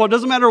unstable. It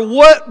doesn't matter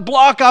what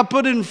block I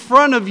put in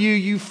front of you.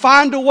 You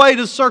find a way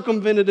to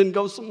circumvent it and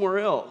go somewhere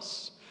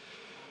else.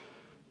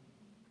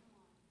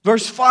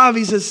 Verse 5,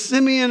 he says,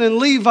 "Simeon and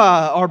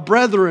Levi are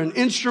brethren,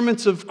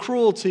 instruments of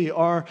cruelty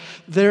are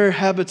their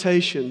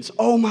habitations.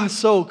 O my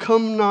soul,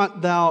 come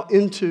not thou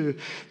into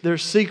their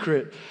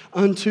secret,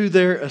 unto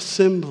their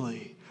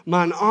assembly.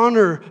 Mine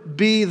honor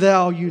be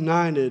thou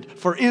united.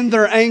 For in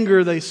their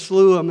anger they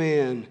slew a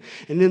man,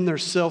 and in their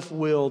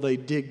self-will they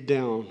dig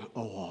down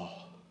a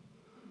wall."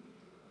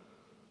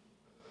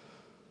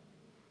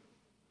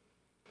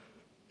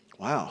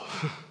 Wow.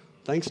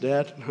 Thanks,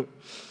 Dad.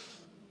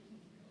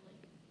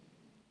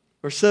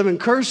 Verse 7,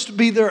 "Cursed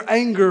be their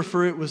anger,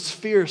 for it was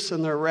fierce,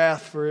 and their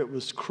wrath, for it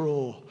was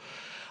cruel.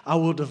 I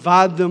will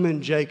divide them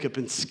in Jacob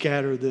and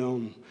scatter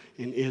them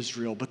in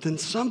Israel." But then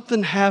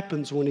something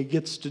happens when he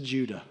gets to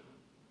Judah.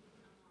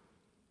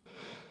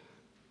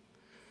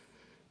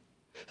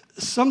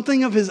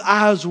 Something of his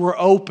eyes were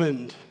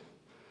opened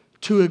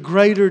to a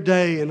greater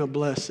day and a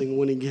blessing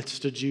when he gets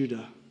to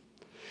Judah.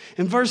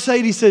 In verse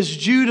 8 he says,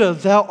 "Judah,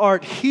 thou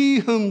art he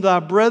whom thy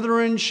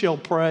brethren shall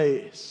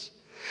praise.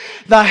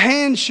 Thy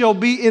hand shall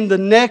be in the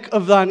neck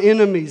of thine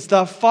enemies.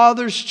 Thy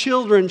father's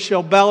children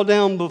shall bow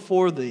down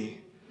before thee.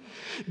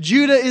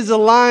 Judah is a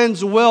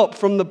lion's whelp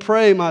from the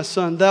prey, my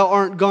son. Thou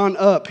art gone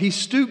up. He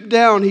stooped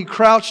down, he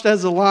crouched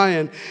as a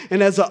lion,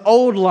 and as an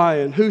old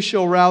lion, who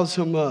shall rouse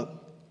him up?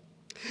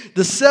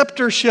 The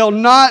scepter shall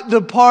not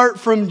depart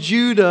from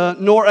Judah,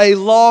 nor a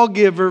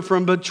lawgiver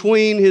from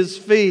between his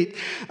feet,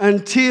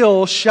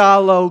 until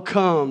Shiloh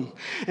come.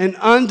 And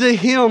unto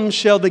him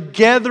shall the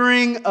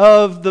gathering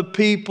of the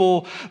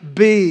people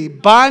be,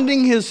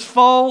 binding his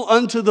foal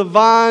unto the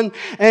vine,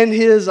 and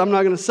his," I'm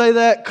not going to say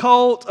that,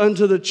 "colt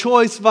unto the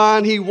choice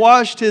vine. He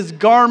washed his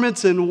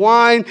garments in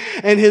wine,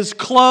 and his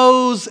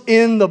clothes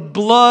in the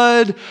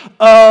blood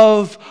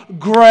of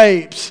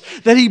grapes."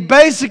 That he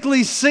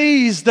basically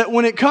sees that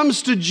when it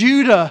comes to to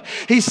Judah.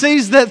 He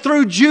sees that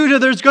through Judah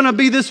there's going to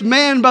be this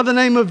man by the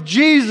name of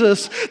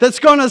Jesus that's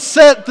going to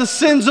set the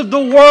sins of the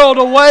world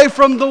away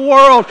from the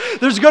world.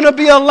 There's going to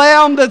be a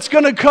lamb that's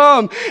going to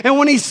come. And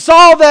when he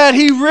saw that,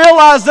 he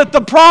realized that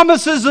the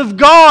promises of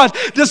God,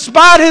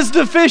 despite his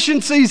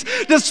deficiencies,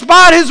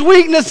 despite his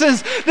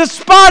weaknesses,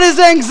 despite his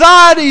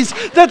anxieties,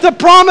 that the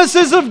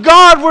promises of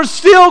God were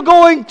still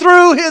going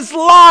through his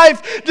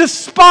life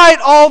despite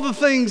all the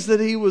things that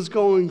he was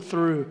going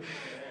through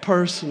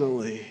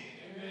personally.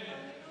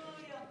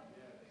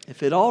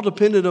 If it all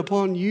depended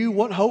upon you,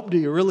 what hope do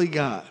you really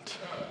got?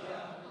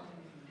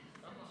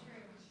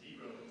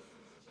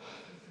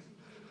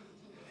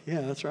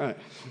 Yeah, that's right.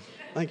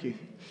 Thank you.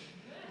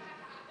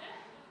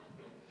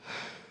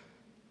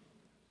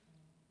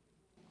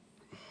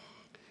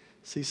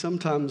 See,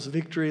 sometimes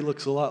victory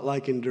looks a lot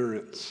like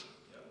endurance.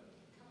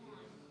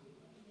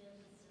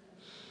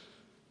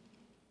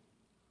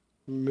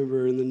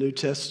 Remember in the New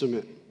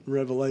Testament,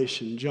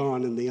 Revelation,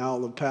 John in the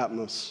Isle of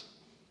Patmos.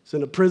 He's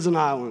in a prison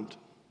island.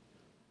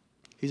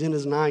 He's in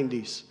his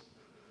 90s.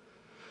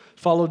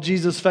 Followed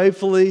Jesus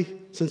faithfully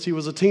since he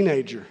was a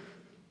teenager.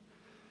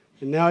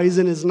 And now he's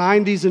in his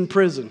 90s in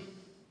prison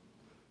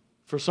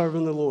for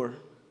serving the Lord.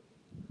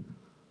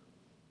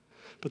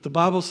 But the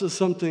Bible says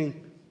something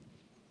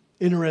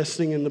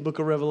interesting in the book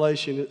of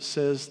Revelation. It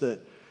says that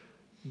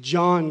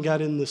John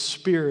got in the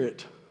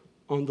Spirit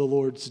on the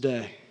Lord's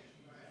day.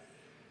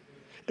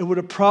 It would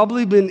have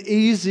probably been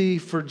easy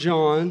for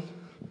John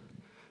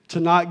to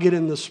not get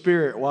in the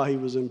Spirit while he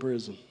was in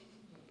prison.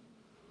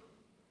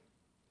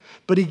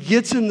 But he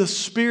gets in the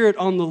Spirit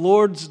on the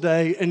Lord's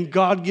day, and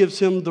God gives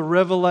him the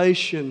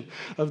revelation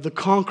of the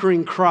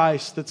conquering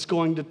Christ that's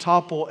going to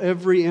topple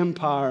every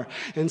empire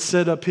and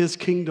set up his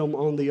kingdom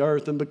on the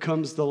earth, and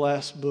becomes the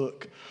last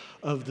book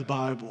of the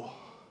Bible.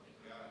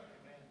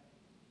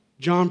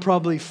 John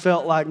probably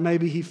felt like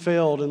maybe he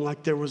failed and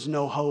like there was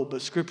no hope.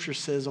 But Scripture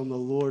says on the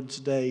Lord's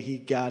day, he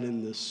got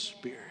in the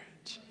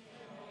Spirit.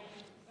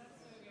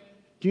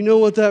 Do you know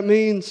what that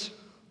means?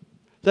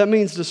 That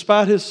means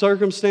despite his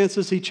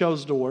circumstances, he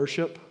chose to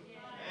worship.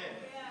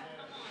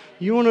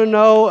 You want to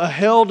know a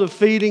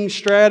hell-defeating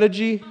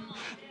strategy?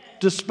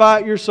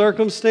 Despite your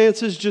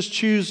circumstances, just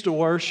choose to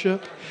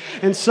worship.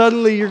 And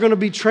suddenly you're going to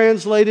be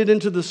translated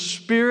into the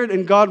Spirit,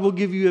 and God will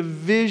give you a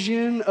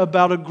vision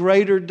about a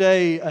greater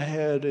day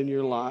ahead in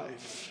your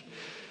life.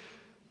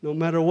 No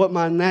matter what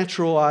my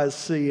natural eyes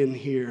see and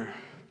hear,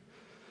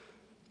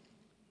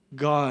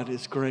 God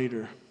is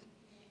greater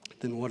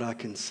than what I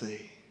can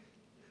see.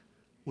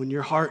 When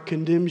your heart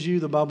condemns you,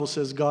 the Bible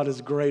says God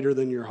is greater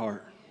than your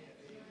heart.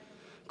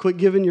 Quit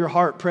giving your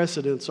heart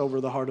precedence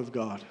over the heart of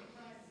God.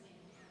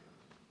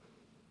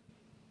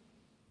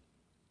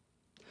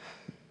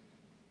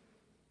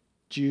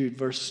 Jude,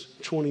 verse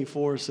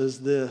 24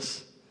 says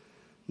this: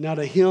 "Now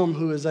to him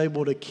who is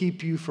able to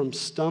keep you from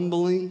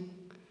stumbling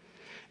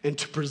and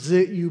to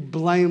present you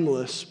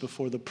blameless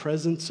before the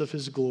presence of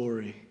his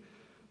glory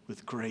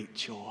with great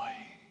joy."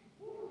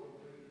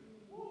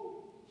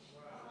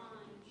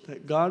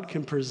 That God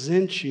can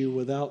present you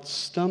without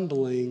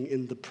stumbling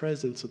in the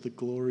presence of the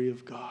glory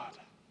of God.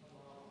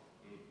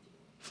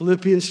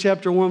 Philippians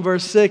chapter 1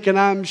 verse 6, "And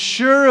I'm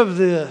sure of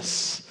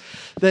this,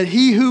 that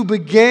he who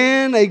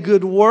began a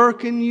good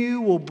work in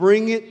you will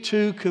bring it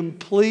to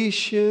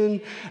completion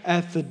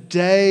at the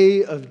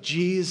day of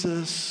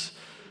Jesus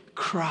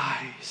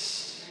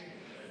Christ."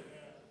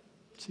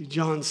 See,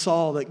 John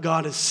saw that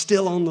God is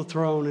still on the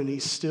throne and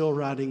he's still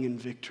riding in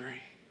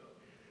victory.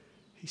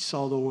 He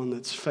saw the one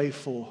that's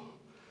faithful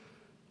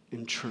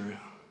and true.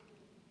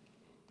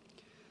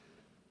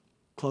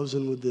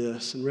 Closing with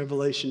this, in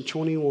Revelation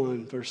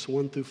 21, verse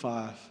 1 through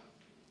 5.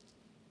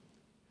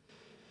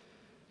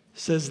 It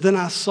says, "Then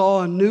I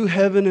saw a new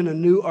heaven and a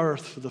new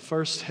earth, for the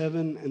first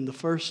heaven and the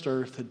first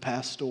earth had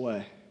passed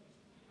away.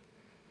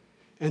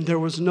 And there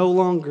was no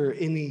longer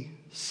any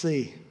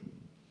sea.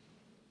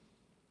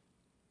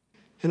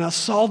 And I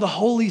saw the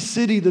holy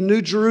city, the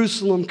new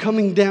Jerusalem,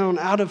 coming down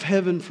out of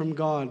heaven from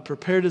God,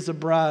 prepared as a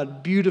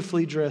bride,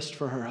 beautifully dressed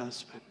for her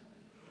husband.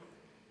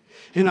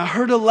 And I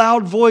heard a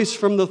loud voice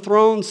from the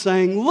throne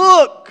saying,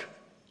 'Look,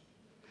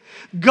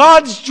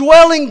 God's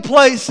dwelling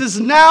place is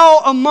now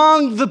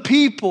among the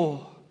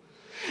people.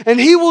 And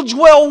he will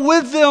dwell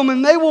with them,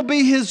 and they will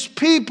be his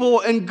people,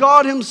 and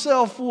God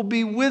himself will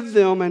be with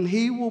them, and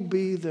he will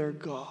be their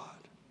God.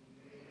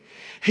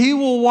 He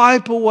will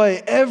wipe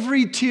away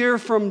every tear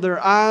from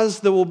their eyes.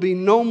 There will be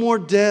no more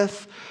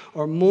death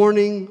or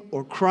mourning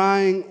or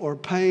crying or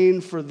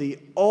pain, for the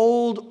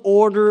old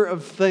order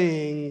of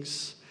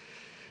things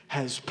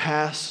has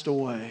passed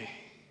away.'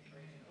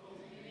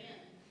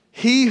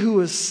 He who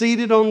is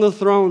seated on the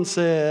throne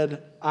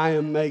said, 'I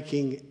am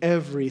making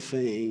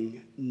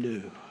everything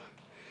new.'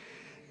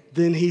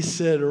 Then he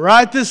said,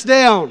 'Write this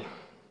down,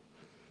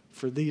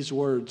 for these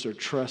words are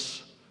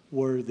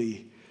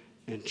trustworthy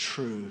and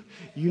true.'"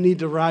 You need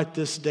to write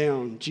this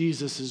down.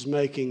 Jesus is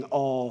making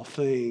all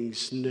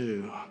things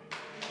new.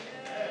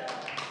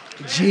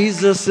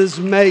 Jesus is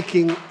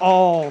making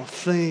all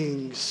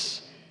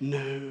things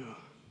new.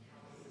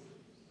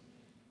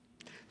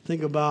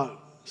 think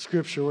about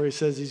Scripture where he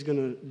says he's going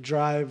to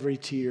dry every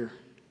tear.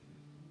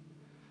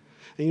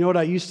 And you know what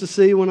I used to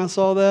see when I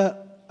saw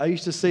that? I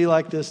used to see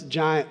like this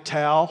giant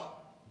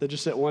towel that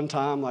just at one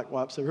time like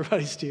wipes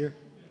everybody's tear.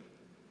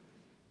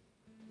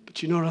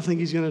 But you know what I think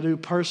he's going to do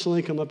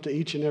personally? Come up to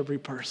each and every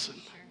person.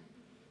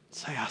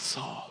 Say, I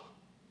saw.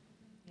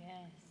 Yes.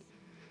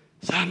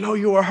 Say, I know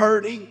you were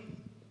hurting.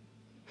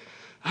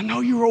 I know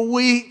you were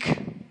weak.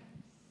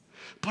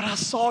 But I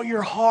saw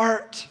your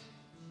heart.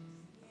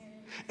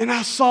 And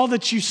I saw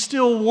that you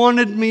still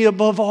wanted me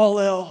above all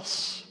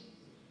else.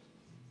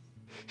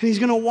 And he's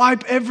going to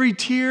wipe every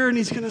tear and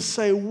he's going to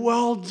say,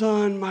 well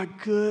done, my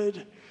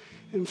good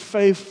and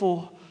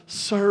faithful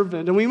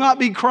servant. And we might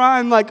be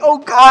crying like, oh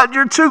God,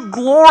 you're too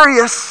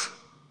glorious.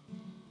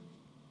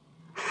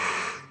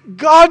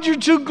 God, you're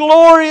too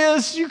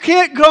glorious. You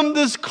can't come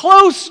this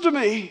close to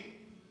me.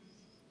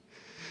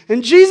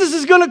 And Jesus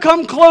is going to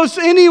come close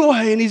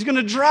anyway, and he's going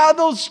to dry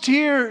those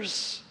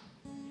tears.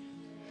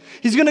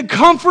 He's going to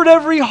comfort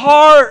every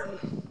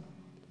heart.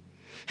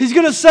 He's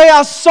going to say,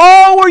 I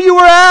saw where you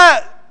were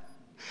at.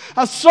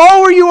 I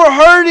saw where you were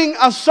hurting.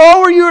 I saw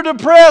where you were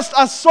depressed.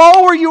 I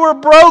saw where you were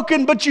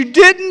broken, but you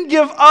didn't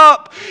give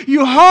up.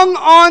 You hung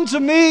on to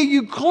me.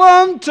 You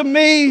clung to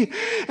me.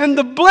 And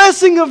the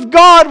blessing of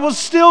God was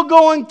still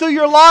going through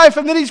your life.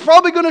 And then he's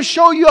probably going to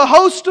show you a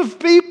host of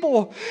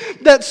people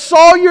that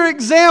saw your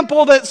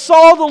example, that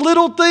saw the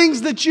little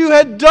things that you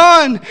had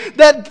done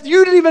that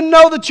you didn't even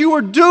know that you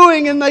were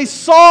doing. And they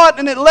saw it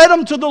and it led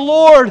them to the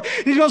Lord.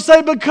 He's going to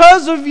say,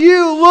 because of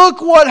you,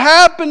 look what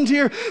happened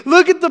here.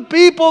 Look at the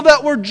people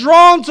that were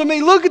drawn to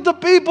me. Look at the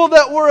people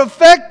that were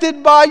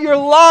affected by your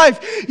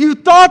life. You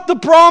thought the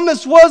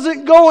promise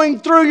wasn't going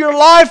through your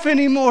life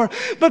anymore,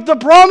 but the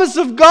promise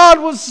of God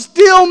was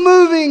still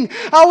moving.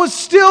 I was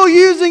still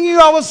using you.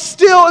 I was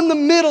still in the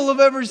middle of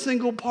every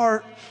single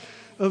part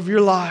of your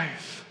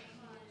life.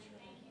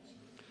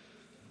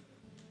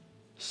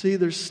 See,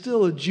 there's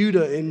still a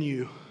Judah in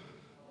you.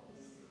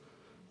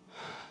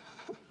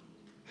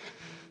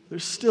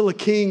 There's still a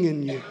king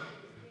in you.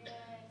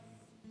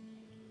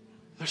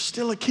 There's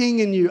still a king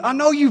in you. I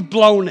know you've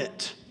blown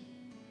it.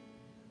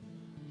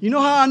 You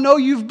know how I know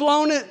you've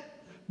blown it?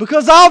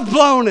 Because I've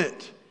blown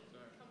it.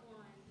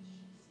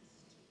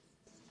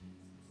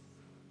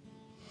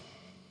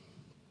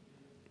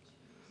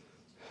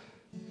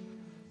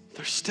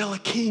 There's still a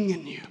king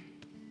in you.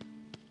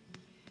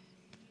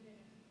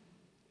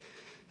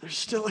 There's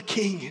still a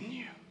king in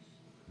you.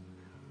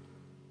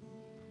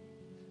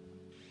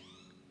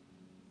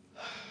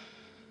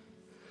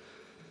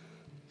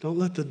 Don't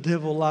let the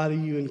devil lie to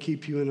you and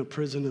keep you in a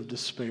prison of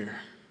despair.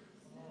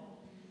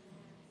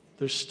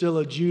 There's still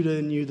a Judah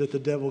in you that the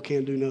devil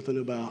can't do nothing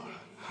about.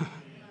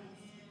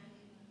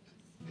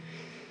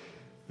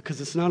 Because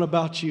it's not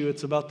about you,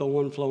 it's about the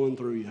one flowing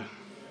through you.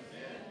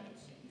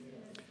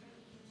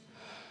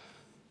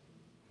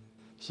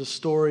 It's a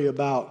story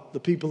about the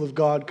people of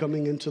God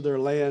coming into their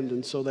land,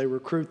 and so they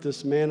recruit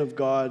this man of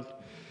God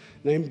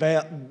named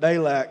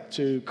Balak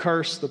to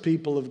curse the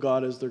people of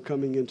God as they're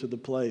coming into the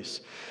place.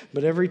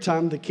 But every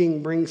time the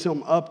king brings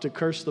him up to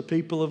curse the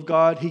people of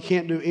God, he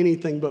can't do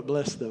anything but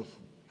bless them.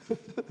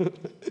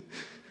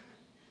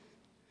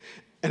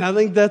 And I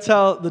think that's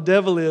how the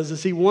devil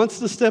is he wants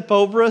to step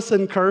over us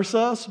and curse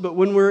us, but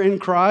when we're in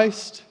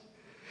Christ,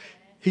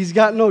 he's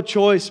got no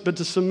choice but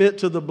to submit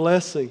to the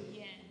blessing.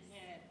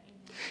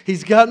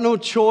 He's got no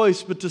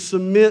choice but to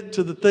submit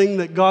to the thing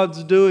that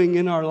God's doing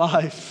in our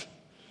life.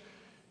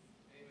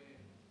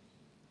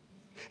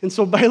 And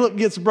so Balak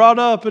gets brought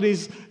up and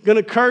he's going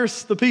to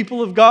curse the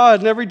people of God.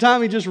 And every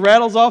time he just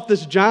rattles off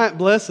this giant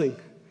blessing.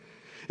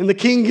 And the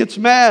king gets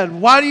mad.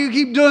 Why do you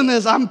keep doing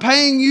this? I'm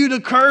paying you to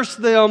curse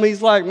them.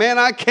 He's like, man,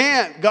 I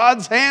can't.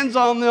 God's hands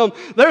on them.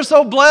 They're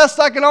so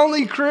blessed I can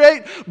only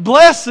create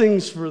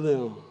blessings for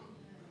them.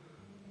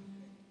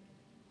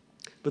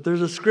 But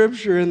there's a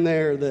scripture in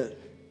there that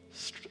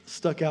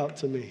stuck out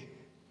to me.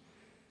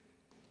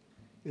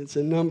 It's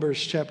in Numbers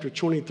chapter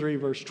 23,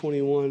 verse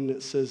 21.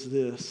 It says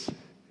this.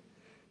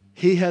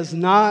 He has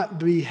not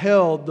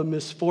beheld the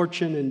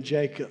misfortune in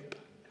Jacob,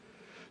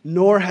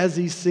 nor has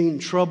he seen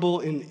trouble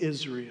in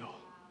Israel.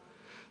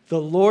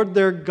 The Lord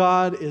their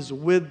God is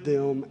with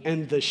them,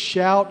 and the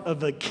shout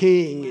of a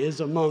king is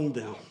among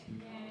them.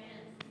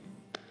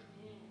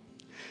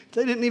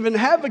 They didn't even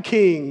have a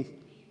king,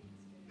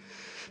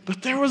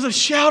 but there was a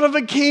shout of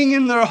a king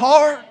in their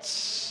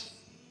hearts.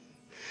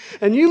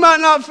 And you might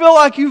not feel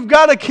like you've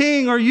got a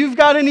king or you've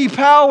got any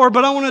power,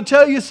 but I want to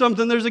tell you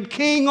something. There's a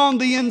king on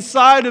the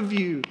inside of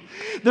you.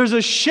 There's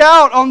a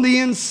shout on the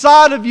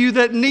inside of you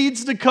that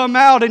needs to come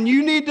out, and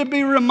you need to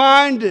be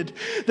reminded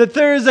that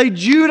there is a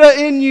Judah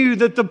in you,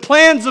 that the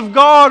plans of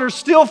God are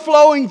still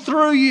flowing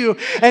through you.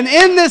 And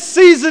in this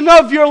season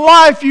of your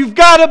life, you've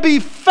got to be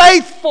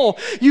faithful.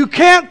 You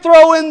can't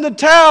throw in the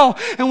towel.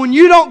 And when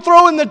you don't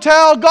throw in the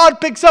towel,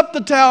 God picks up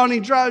the towel and He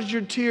dries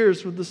your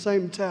tears with the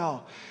same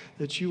towel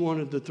that you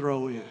wanted to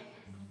throw in.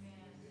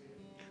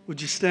 Would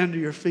you stand to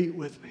your feet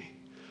with me?